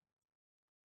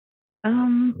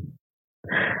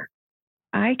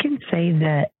 I can say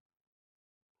that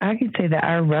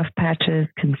our rough patches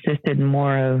consisted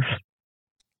more of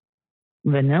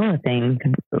vanilla things,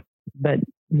 but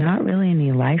not really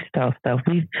any lifestyle stuff.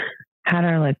 We've had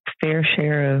our fair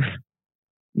share of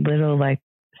little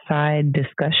side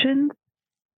discussions,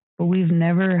 but we've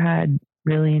never had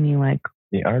really any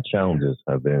our challenges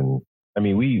have been.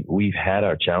 We've had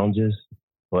our challenges,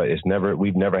 but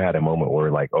we've never had a moment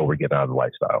where we're getting out of the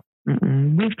lifestyle.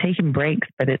 Mm-mm. We've taken breaks,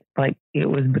 but it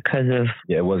was because of.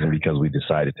 Yeah, it wasn't because we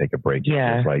decided to take a break.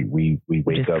 Yeah, it's we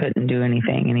wake just up, couldn't do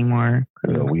anything anymore.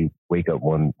 We wake up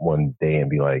one day and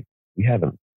be like, we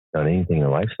haven't done anything in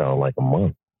lifestyle in a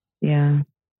month. Yeah.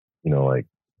 What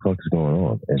is going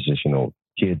on? It's just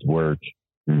kids work.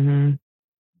 Mm-hmm.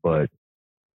 But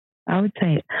I would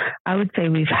say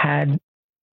we've had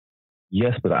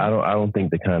Yes, but I don't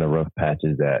think the kind of rough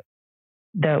patches that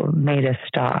made us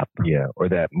stop. Yeah, or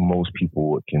that most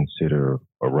people would consider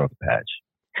a rough patch.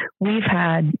 We've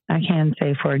had, I can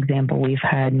say, for example, we've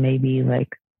had maybe like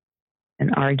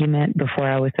an argument before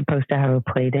I was supposed to have a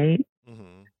play date,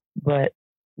 but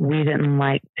we didn't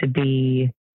like to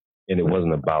be. And it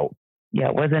wasn't about. Yeah,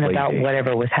 it wasn't about date.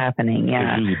 Whatever was happening. Yeah. It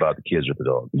was usually about the kids or the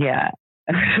dog. Yeah.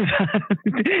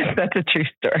 That's a true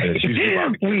story.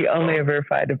 We only ever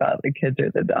fight about the kids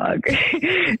or the dog.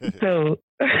 So,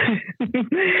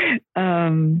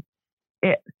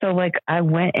 so like I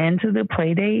went into the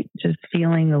play date just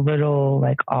feeling a little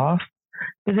like off,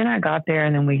 but then I got there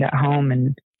and then we got home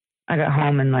and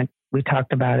like we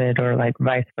talked about it or like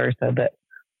vice versa, but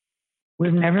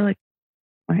we've never like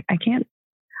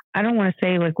I don't want to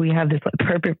say like we have this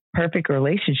like perfect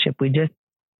relationship. We just,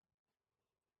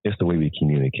 it's the way we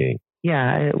communicate.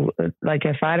 Yeah. Like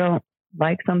if I don't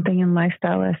like something in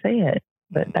lifestyle, I say it,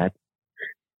 but that's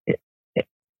it.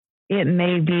 It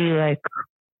may be like,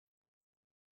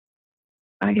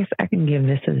 I guess I can give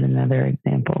this as another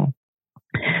example.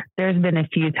 There's been a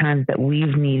few times that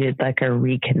we've needed like a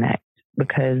reconnect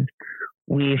because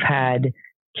we've had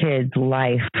kids,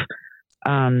 life,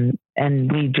 and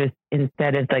we just,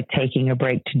 instead of like taking a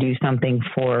break to do something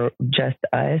for just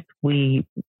us, we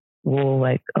will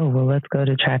like, oh, well, let's go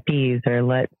to trapeze or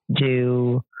let's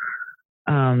do,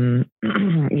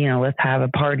 let's have a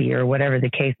party or whatever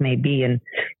the case may be. And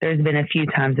there's been a few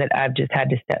times that I've just had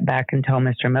to step back and tell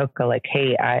Mr. Mocha, like,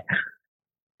 hey,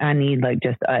 I need like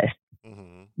just us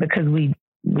because we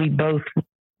both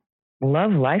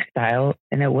love lifestyle.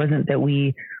 And it wasn't that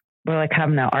we were like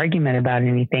having an argument about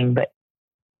anything, but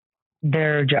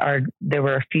there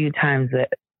were a few times that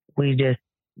we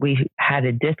had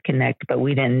a disconnect, but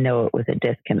we didn't know it was a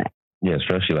disconnect. Yeah,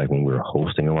 especially like when we were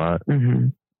hosting a lot.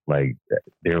 Like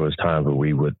there was times where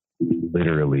we would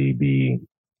literally be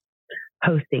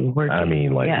hosting, working. I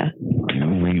mean, like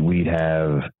we'd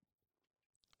have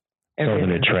something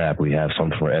to trap. We have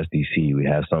something for SDC. We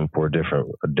have something for a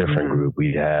different group.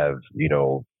 We have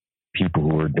people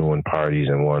who are doing parties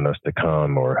and wanting us to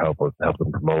come or help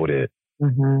them promote it.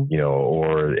 And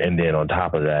then on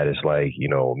top of that, it's like,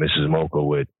 Mrs. Mocha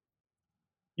would,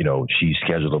 she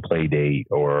scheduled a play date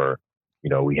or,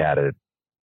 we had a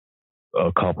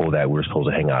couple that we're supposed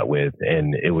to hang out with.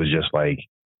 And it was just like,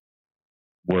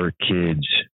 we're kids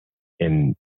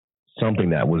and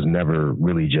something that was never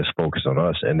really just focused on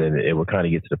us. And then it would kind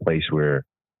of get to the place where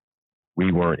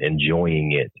we weren't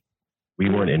enjoying it. We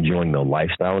weren't enjoying the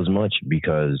lifestyle as much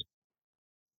because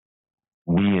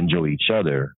we enjoy each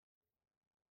other,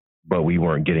 but we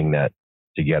weren't getting that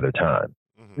together time.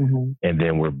 And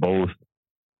then we both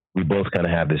kind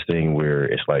of have this thing where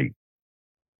it's like,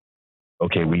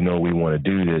 okay, we know we want to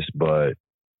do this, but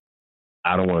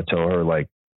I don't want to tell her like,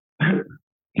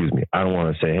 excuse me, I don't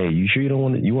want to say, hey, you sure you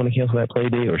want to cancel that play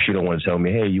date? Or she don't want to tell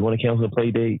me, hey, you want to cancel the play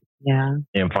date? Yeah.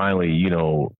 And finally,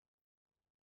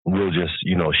 we'll just,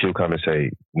 she'll come and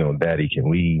say, Daddy, can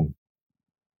we,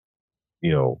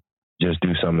 just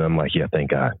do something? I'm like, yeah, thank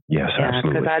God. Yes,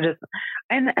 absolutely. Because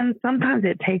and sometimes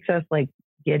it takes us like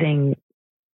getting,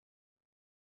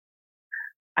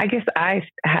 I guess I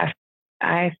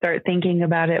start thinking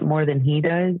about it more than he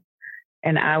does.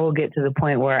 And I will get to the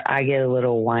point where I get a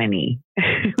little whiny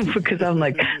because I'm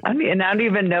like, I don't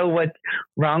even know what's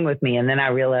wrong with me. And then I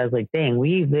realize like, dang,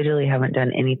 we literally haven't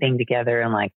done anything together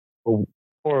in like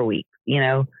 4 weeks,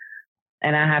 and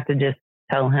I have to just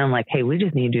tell him like, hey, we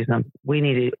just need to do something.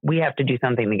 We have to do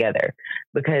something together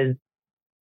because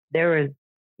there was,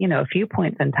 a few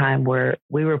points in time where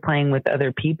we were playing with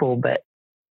other people, but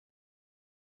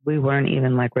we weren't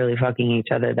even like really fucking each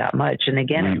other that much. And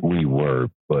again, we were,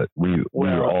 but we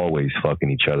were always fucking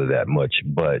each other that much,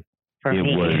 but for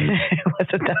me, it wasn't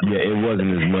that much. Yeah, it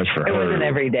wasn't as much for her. It wasn't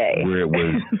every day. Where it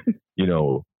was,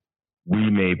 we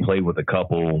may play with a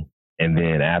couple and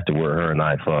then afterward her and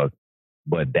I fucked,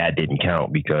 but that didn't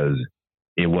count because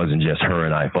it wasn't just her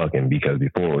and I fucking, because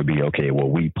before it would be, okay, well,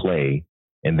 we play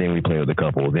and then we play with a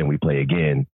couple, then we play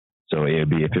again. So it'd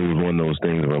be, if it was one of those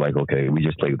things where like, okay, we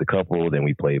just played with a couple, then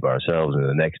we played by ourselves, and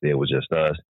the next day it was just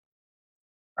us.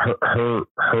 Her,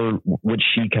 what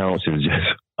she counts as just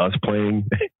us playing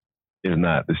is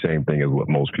not the same thing as what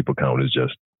most people count as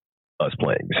just us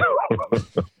playing.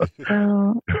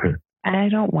 So I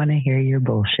don't want to hear your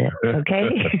bullshit, okay?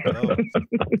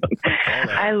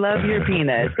 I love your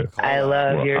penis. I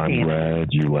love your penis. I'm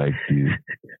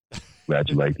glad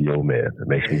you like the old man. It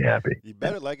makes me happy. You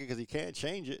better like it because he can't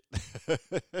change it.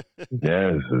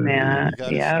 Yes. Yeah.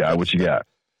 Got what you got.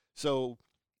 So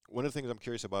one of the things I'm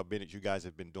curious about, Bennett, you guys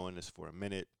have been doing this for a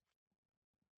minute,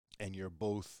 and you're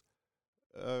both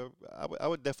I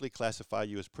would definitely classify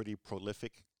you as pretty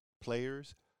prolific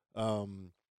players.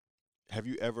 Um, have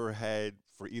you ever had,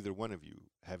 for either one of you,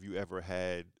 have you ever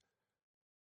had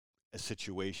a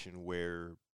situation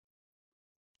where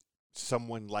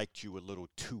someone liked you a little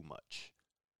too much?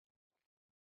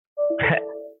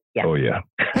 Yeah. Oh yeah.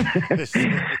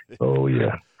 Oh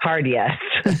yeah. Hard yes.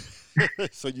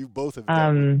 So you both have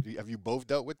have you both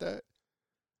dealt with that?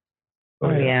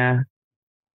 Oh yeah.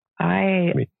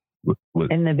 I mean,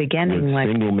 with in the beginning, like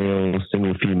single males,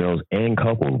 single females, and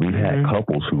couples, we've had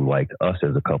couples who liked us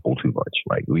as a couple too much.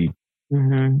 Like we, I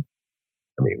mean,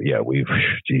 yeah,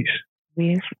 geez.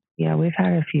 We've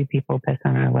had a few people piss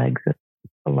on our legs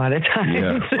a lot of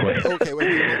times. Yeah. Okay, wait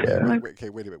a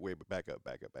minute. Back up.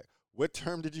 What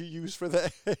term did you use for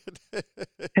that?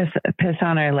 piss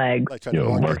on our legs. Like trying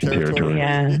to mark territory.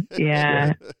 Yeah,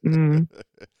 yeah.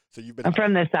 So I'm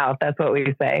from the South. That's what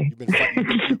we say.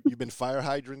 You've been fire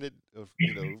hydranted,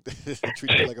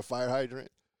 treated you like a fire hydrant.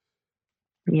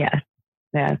 Yes.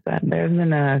 There's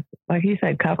been like you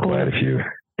said, couples, quite a few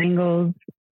singles.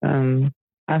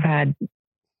 I've had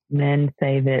men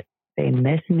say that they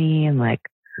miss me and like,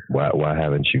 why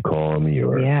haven't you called me?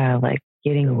 Or like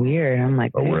getting weird. I'm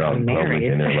like, or we're out in public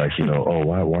and they're like, oh,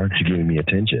 why aren't you giving me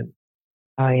attention?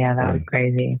 Oh yeah, that was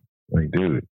crazy. Like,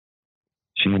 dude,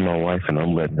 she's my wife and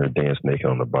I'm letting her dance naked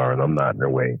on the bar and I'm not in her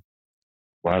way.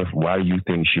 Why do you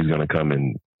think she's gonna come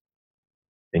and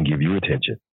give you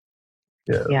attention?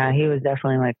 Yeah, he was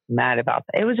definitely like mad about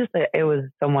that. It was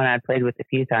someone I'd played with a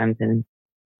few times and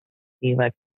he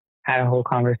like had a whole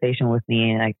conversation with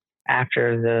me like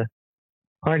after the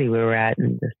party we were at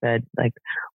and just said like,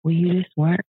 well, you just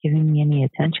weren't giving me any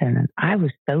attention. And I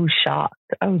was so shocked.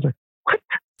 I was like, what?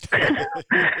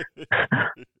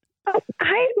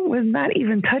 I was not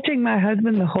even touching my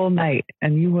husband the whole night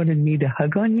and you wanted me to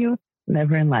hug on you?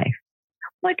 Never in life.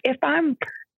 Like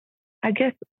I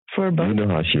guess for both. You know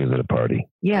how she is at a party.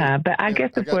 Yeah, but I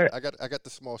guess I got the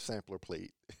small sampler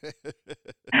plate.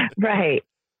 Right.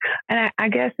 And I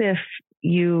guess if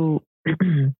you,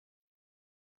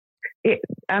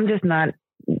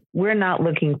 we're not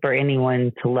looking for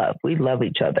anyone to love. We love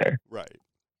each other. Right.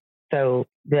 So,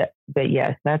 but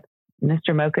yes, that's,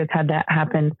 Mr. Mocha's had that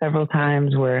happen several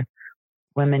times where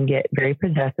women get very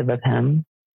possessive of him.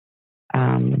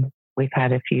 We've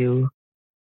had a few,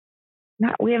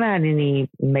 we haven't had any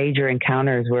major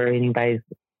encounters where anybody's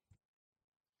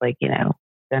like, done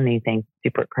anything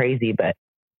super crazy, but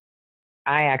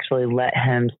I actually let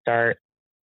him start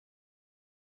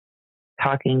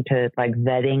talking to like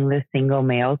vetting the single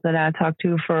males that I talked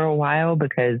to for a while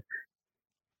because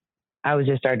I was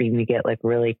just starting to get like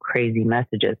really crazy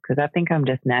messages because I think I'm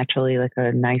just naturally like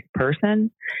a nice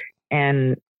person.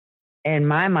 And in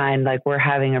my mind, like we're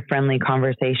having a friendly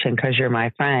conversation because you're my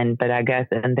friend. But I guess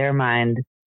in their mind,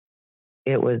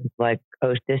 it was like,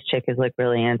 oh, this chick is like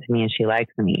really into me and she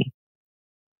likes me.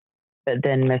 But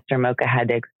then Mr. Mocha had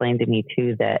to explain to me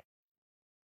too that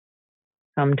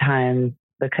sometimes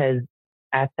because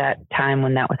at that time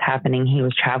when that was happening, he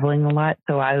was traveling a lot.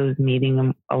 So I was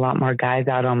meeting a lot more guys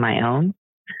out on my own.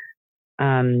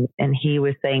 And he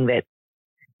was saying that,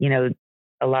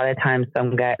 a lot of times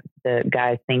the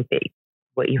guys think that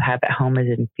what you have at home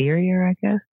is inferior, I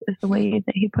guess is the way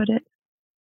that he put it.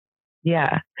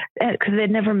 Yeah. Because they'd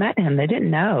never met him. They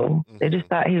didn't know. They just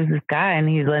thought he was this guy and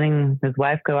he's letting his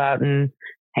wife go out and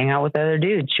hang out with other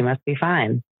dudes. She must be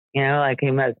fine. Like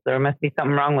there must be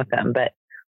something wrong with him. But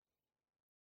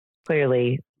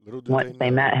clearly once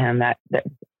they met him, that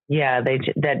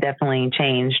definitely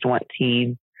changed once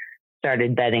he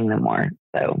started vetting them more.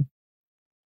 So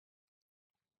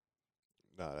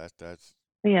no, that's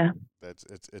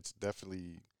it's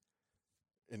definitely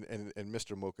and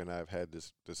Mr. Mocha and I have had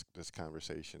this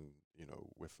conversation,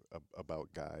 with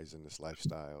about guys and this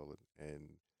lifestyle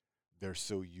and they're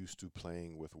so used to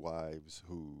playing with wives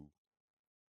who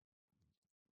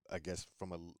I guess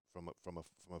from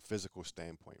a physical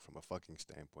standpoint, from a fucking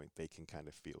standpoint, they can kind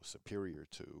of feel superior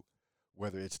to,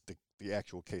 whether it's the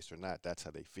actual case or not. That's how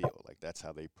they feel. Like that's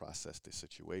how they process the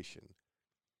situation.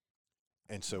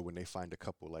 And so when they find a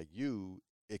couple like you,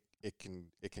 it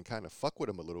can kind of fuck with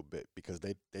them a little bit because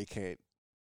they can't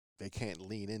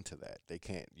lean into that. They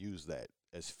can't use that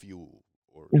as fuel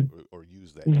or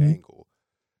use that angle.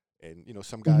 And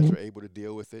some guys are able to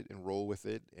deal with it and roll with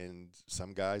it, and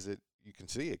some guys that you can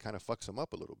see it kind of fucks them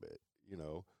up a little bit,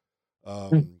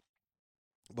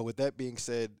 But with that being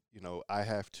said, I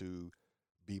have to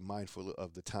be mindful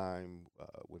of the time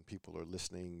when people are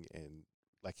listening, and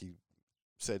like he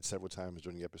said several times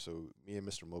during the episode, me and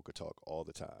Mr. Mocha talk all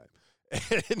the time,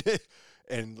 and,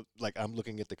 and like I'm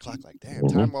looking at the clock, like, damn,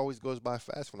 Mm-hmm. time always goes by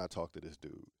fast when I talk to this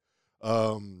dude.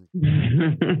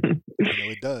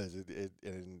 It does.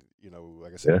 And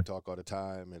like I said, Yeah. we talk all the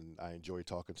time, and I enjoy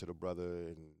talking to the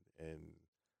brother, and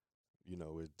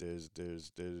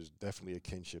there's definitely a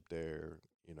kinship there,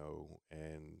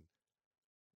 and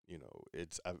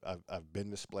it's I've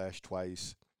been to Splash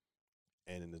twice,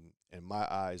 and in my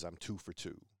eyes, I'm 2 for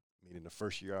 2. Meaning the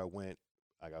first year I went,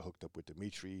 I got hooked up with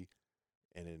Dimitri,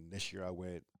 and then this year I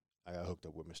got hooked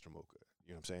up with Mr. Mocha.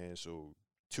 You know what I'm saying? So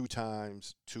 2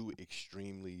 times, 2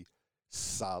 extremely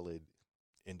solid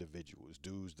individuals,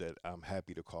 dudes that I'm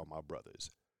happy to call my brothers.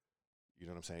 You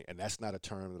know what I'm saying? And that's not a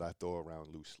term that I throw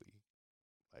around loosely.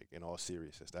 Like, in all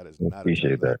seriousness, that is not a term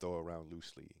Appreciate that I that. throw around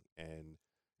loosely. And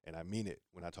I mean it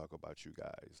when I talk about you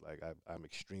guys. Like, I'm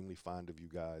extremely fond of you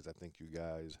guys. I think you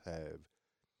guys have,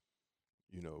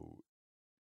 you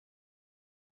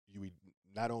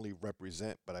not only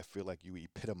represent, but I feel like you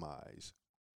epitomize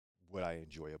what I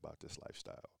enjoy about this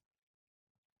lifestyle.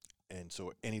 And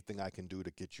so anything I can do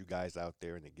to get you guys out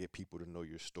there and to get people to know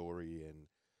your story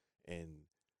and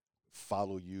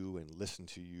follow you and listen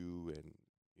to you, and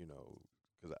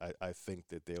because I think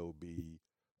that they'll be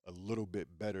a little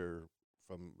bit better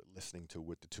from listening to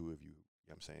what the two of you,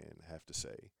 I'm saying, have to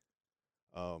say.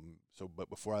 But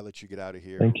before I let you get out of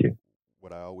here, Thank you.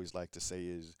 what I always like to say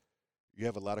is, you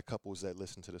have a lot of couples that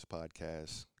listen to this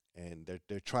podcast, and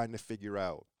they're trying to figure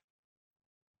out,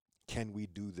 can we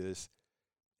do this?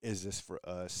 Is this for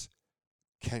us?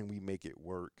 Can we make it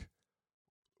work?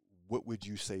 What would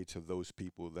you say to those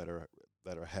people that are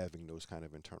having those kind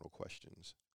of internal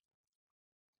questions?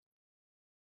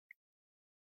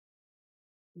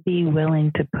 Be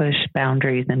willing to push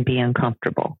boundaries and be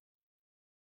uncomfortable,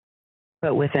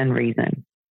 but within reason.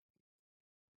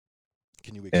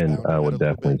 Can you expound And on I that would a little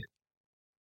definitely. bit?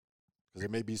 Because there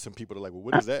may be some people that are like, well,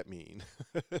 what does that mean?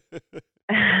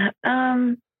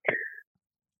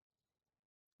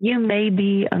 You may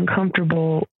be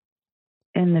uncomfortable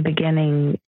in the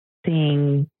beginning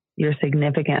seeing your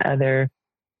significant other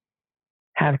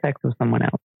have sex with someone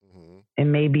else. Mm-hmm. It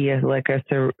may be a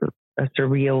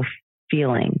surreal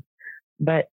feeling,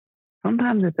 but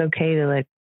sometimes it's okay to like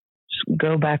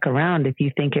go back around if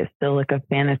you think it's still like a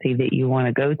fantasy that you want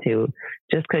to go to,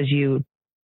 just because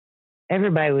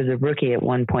everybody was a rookie at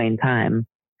one point in time,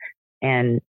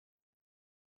 and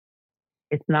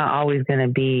it's not always going to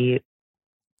be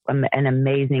an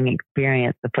amazing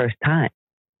experience the first time.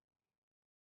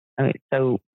 I mean,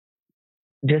 so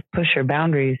just push your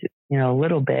boundaries, a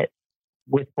little bit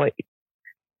with what,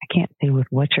 I can't say with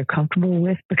what you're comfortable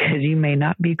with, because you may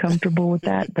not be comfortable with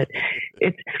that, but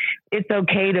it's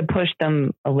okay to push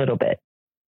them a little bit.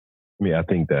 Yeah, I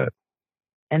think that.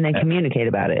 And then communicate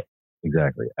about it.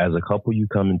 Exactly. As a couple, you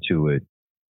come into it,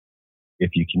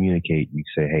 if you communicate, you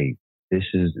say, hey,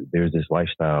 there's this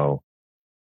lifestyle.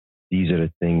 These are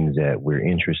the things that we're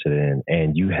interested in.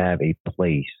 And you have a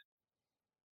place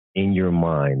in your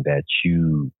mind that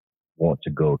you want to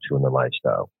go to in the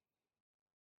lifestyle.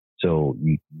 So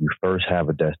you first have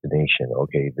a destination.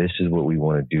 Okay, this is what we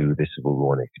want to do. This is what we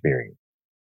want to experience.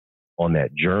 On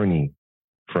that journey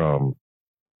from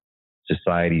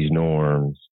society's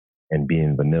norms and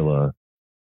being vanilla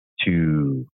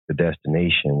to the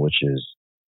destination, which is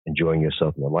enjoying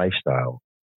yourself in the lifestyle,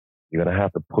 you're going to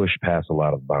have to push past a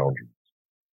lot of boundaries.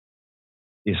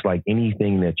 It's like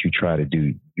anything that you try to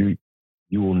do,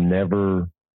 you will never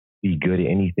be good at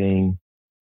anything.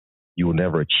 You will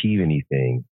never achieve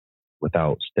anything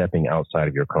without stepping outside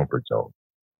of your comfort zone.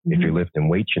 Mm-hmm. If you're lifting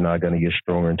weights, you're not going to get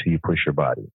stronger until you push your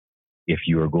body. If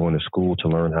you are going to school to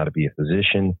learn how to be a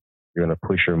physician, you're going to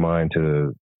push your mind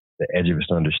to the edge of its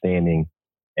understanding,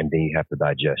 and then you have to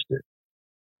digest it.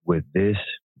 With this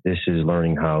is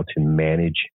learning how to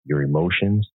manage your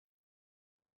emotions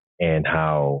and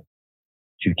how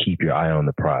to keep your eye on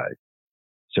the prize.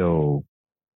 So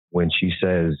when she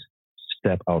says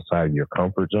step outside of your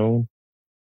comfort zone,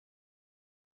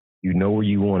 you know where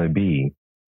you want to be,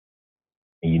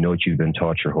 and you know what you've been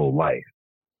taught your whole life.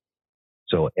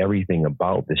 So everything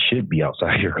about this should be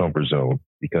outside your comfort zone,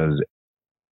 because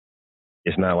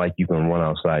it's not like you can run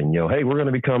outside and yell, hey, we're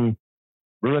going to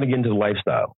get into the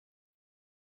lifestyle,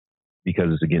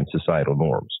 because it's against societal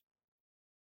norms.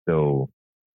 So,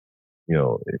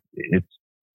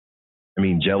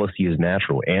 jealousy is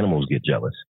natural. Animals get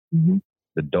jealous. Mm-hmm.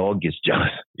 The dog gets jealous,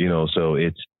 so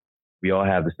we all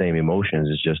have the same emotions.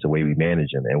 It's just the way we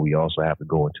manage them. And we also have to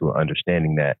go into an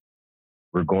understanding that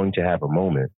we're going to have a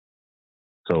moment.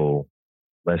 So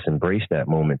let's embrace that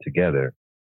moment together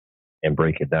and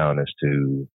break it down as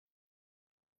to,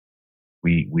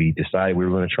 we decided we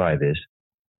were going to try this.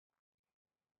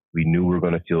 We knew we were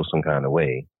going to feel some kind of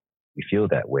way. We feel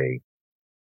that way.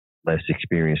 Let's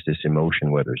experience this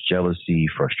emotion, whether it's jealousy,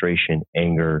 frustration,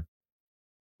 anger.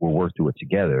 We'll work through it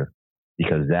together,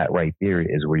 because that right there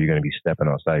is where you're going to be stepping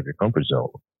outside of your comfort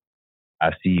zone.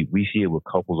 We see it with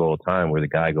couples all the time where the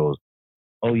guy goes,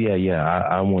 "Oh yeah,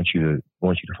 I want you to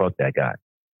fuck that guy,"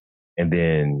 and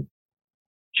then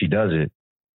she does it,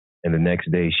 and the next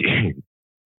day she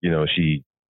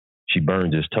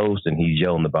burns his toast, and he's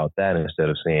yelling about that instead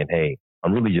of saying, "Hey,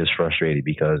 I'm really just frustrated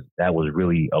because that was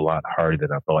really a lot harder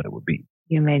than I thought it would be.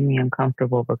 You made me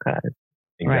uncomfortable because."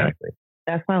 Exactly. Right.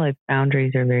 That's why like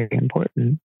boundaries are very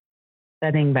important.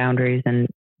 Setting boundaries, and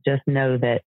just know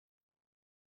that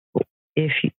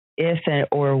if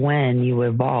or when you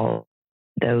evolve,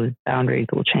 those boundaries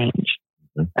will change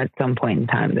at some point in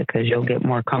time, because you'll get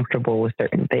more comfortable with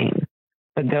certain things.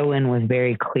 But go in with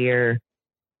very clear,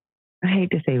 I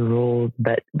hate to say rules,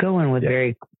 but go in with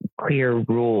very clear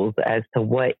rules as to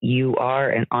what you are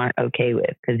and aren't okay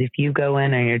with. Because if you go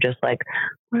in and you're just like,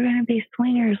 we're going to be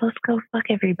swingers, let's go fuck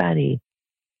everybody.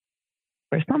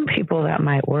 For some people that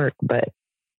might work, but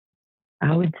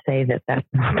I would say that that's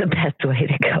not the best way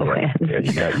to go in.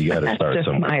 Yeah, you got to start just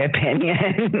somewhere. My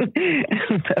opinion.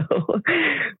 So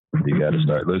you got to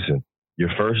start. Listen,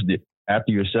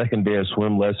 after your second day of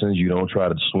swim lessons, you don't try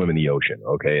to swim in the ocean.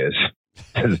 Okay,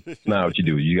 it's not what you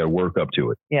do. You got to work up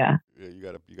to it. Yeah. You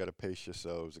got to pace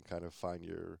yourselves and kind of find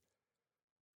your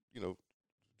zone.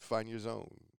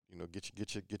 Get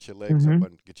your legs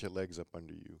get your legs up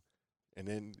under you, and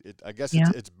then I guess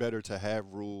it's better to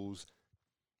have rules,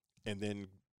 and then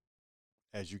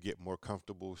as you get more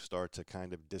comfortable, start to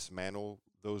kind of dismantle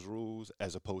those rules,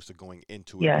 as opposed to going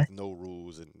into it with no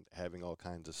rules and having all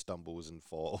kinds of stumbles and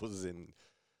falls and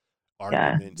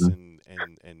arguments and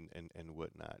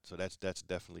whatnot. So that's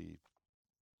definitely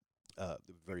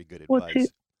very good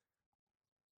advice.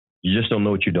 You just don't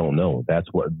know what you don't know. That's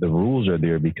what the rules are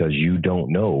there, because you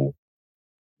don't know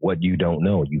what you don't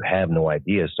know. You have no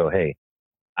idea. So, hey,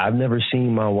 I've never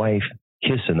seen my wife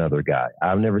kiss another guy.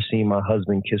 I've never seen my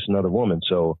husband kiss another woman.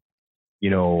 So,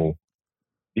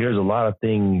 there's a lot of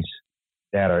things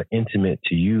that are intimate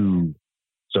to you.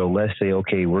 So let's say,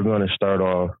 okay, we're going to start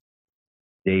off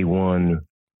day one.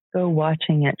 Go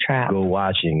watching at trap. Go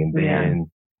watching. And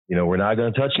then, we're not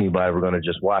going to touch anybody. We're going to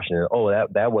just watch it. Oh,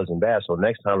 that wasn't bad. So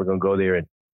next time we're going to go there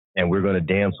and we're going to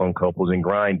dance on couples and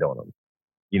grind on them.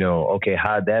 Okay,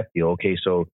 how'd that feel? Okay,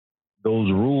 so those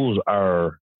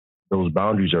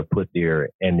boundaries are put there,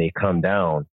 and they come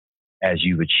down as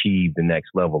you've achieved the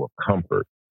next level of comfort.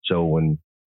 So when,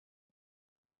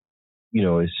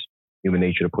 it's human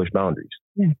nature to push boundaries.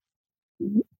 Yeah.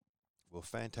 Well,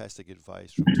 fantastic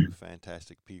advice from two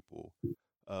fantastic people.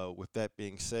 With that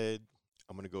being said,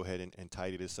 I'm going to go ahead and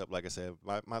tidy this up. Like I said,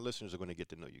 my listeners are going to get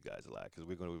to know you guys a lot, because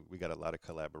we got a lot of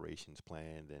collaborations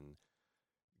planned, and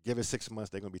give it 6 months,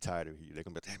 they're going to be tired of you. They're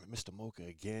going to be, damn it, Mr. Mocha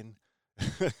again.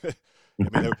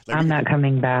 I'm not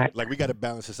coming back. Like, we got to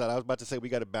balance this out. I was about to say, we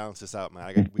got to balance this out,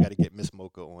 man. We got to get Miss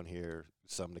Mocha on here,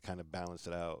 something to kind of balance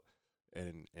it out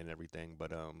and everything.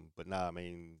 But nah, I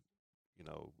mean,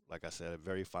 like I said, I'm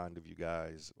very fond of you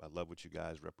guys. I love what you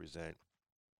guys represent.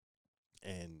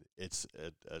 And it's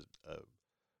a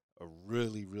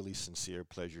really, really sincere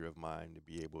pleasure of mine to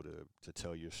be able to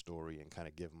tell your story and kind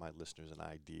of give my listeners an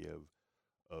idea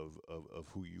of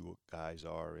who you guys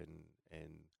are and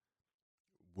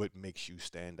what makes you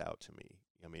stand out to me.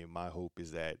 I mean, my hope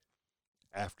is that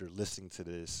after listening to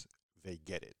this, they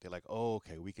get it. They're like, oh,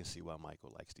 okay, we can see why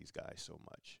Michael likes these guys so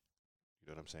much. You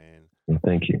know what I'm saying? Well,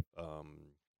 thank you.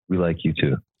 We like you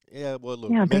too. Yeah, well,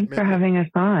 look. Yeah, thanks for having us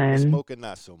on. Smoking,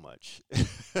 not so much.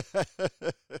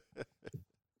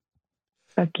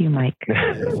 Fuck you, Mike.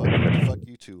 Yeah, fuck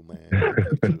you too, man.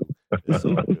 Fuck you too. It's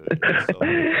all good. It's all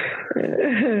good.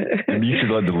 You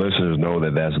should let the listeners know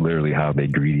that that's literally how they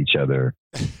greet each other.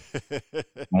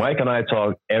 Mike and I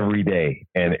talk every day,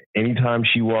 and anytime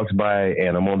she walks by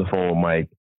and I'm on the phone with Mike,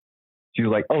 she's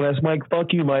like, "Oh, that's Mike.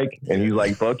 Fuck you, Mike," and he's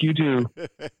like, "Fuck you too."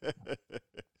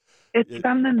 It's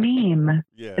from the meme.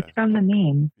 Yeah, it's from the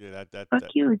meme. Yeah, fuck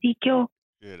you, Ezekiel.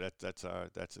 Yeah, that's a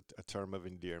term of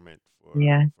endearment for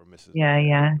Mrs. For Miss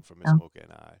Mocha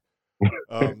and I.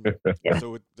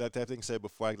 So with that being said,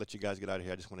 before I let you guys get out of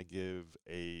here, I just want to give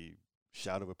a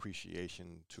shout of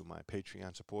appreciation to my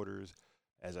Patreon supporters.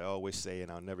 As I always say,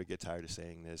 and I'll never get tired of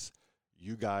saying this,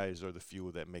 you guys are the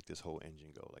fuel that make this whole engine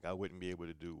go. Like, I wouldn't be able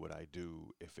to do what I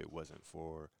do if it wasn't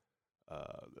for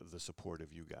the support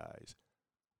of you guys.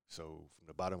 So from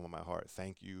the bottom of my heart,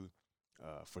 thank you.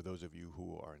 For those of you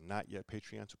who are not yet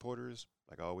Patreon supporters,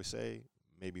 like I always say,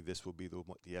 maybe this will be the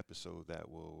episode that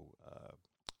will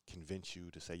convince you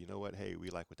to say, you know what, hey, we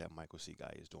like what that Michael C.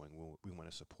 guy is doing. We want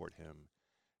to support him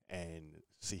and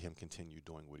see him continue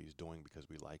doing what he's doing because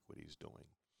we like what he's doing.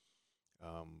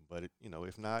 But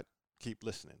if not, keep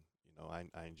listening.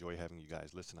 I enjoy having you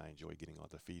guys listen. I enjoy getting all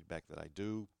the feedback that I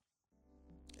do.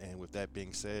 And with that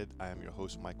being said, I am your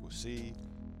host, Michael C.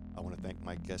 I want to thank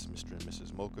my guests, Mr. and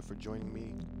Mrs. Mocha, for joining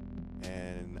me.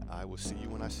 And I will see you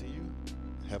when I see you.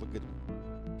 Have a good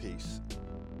one. Peace.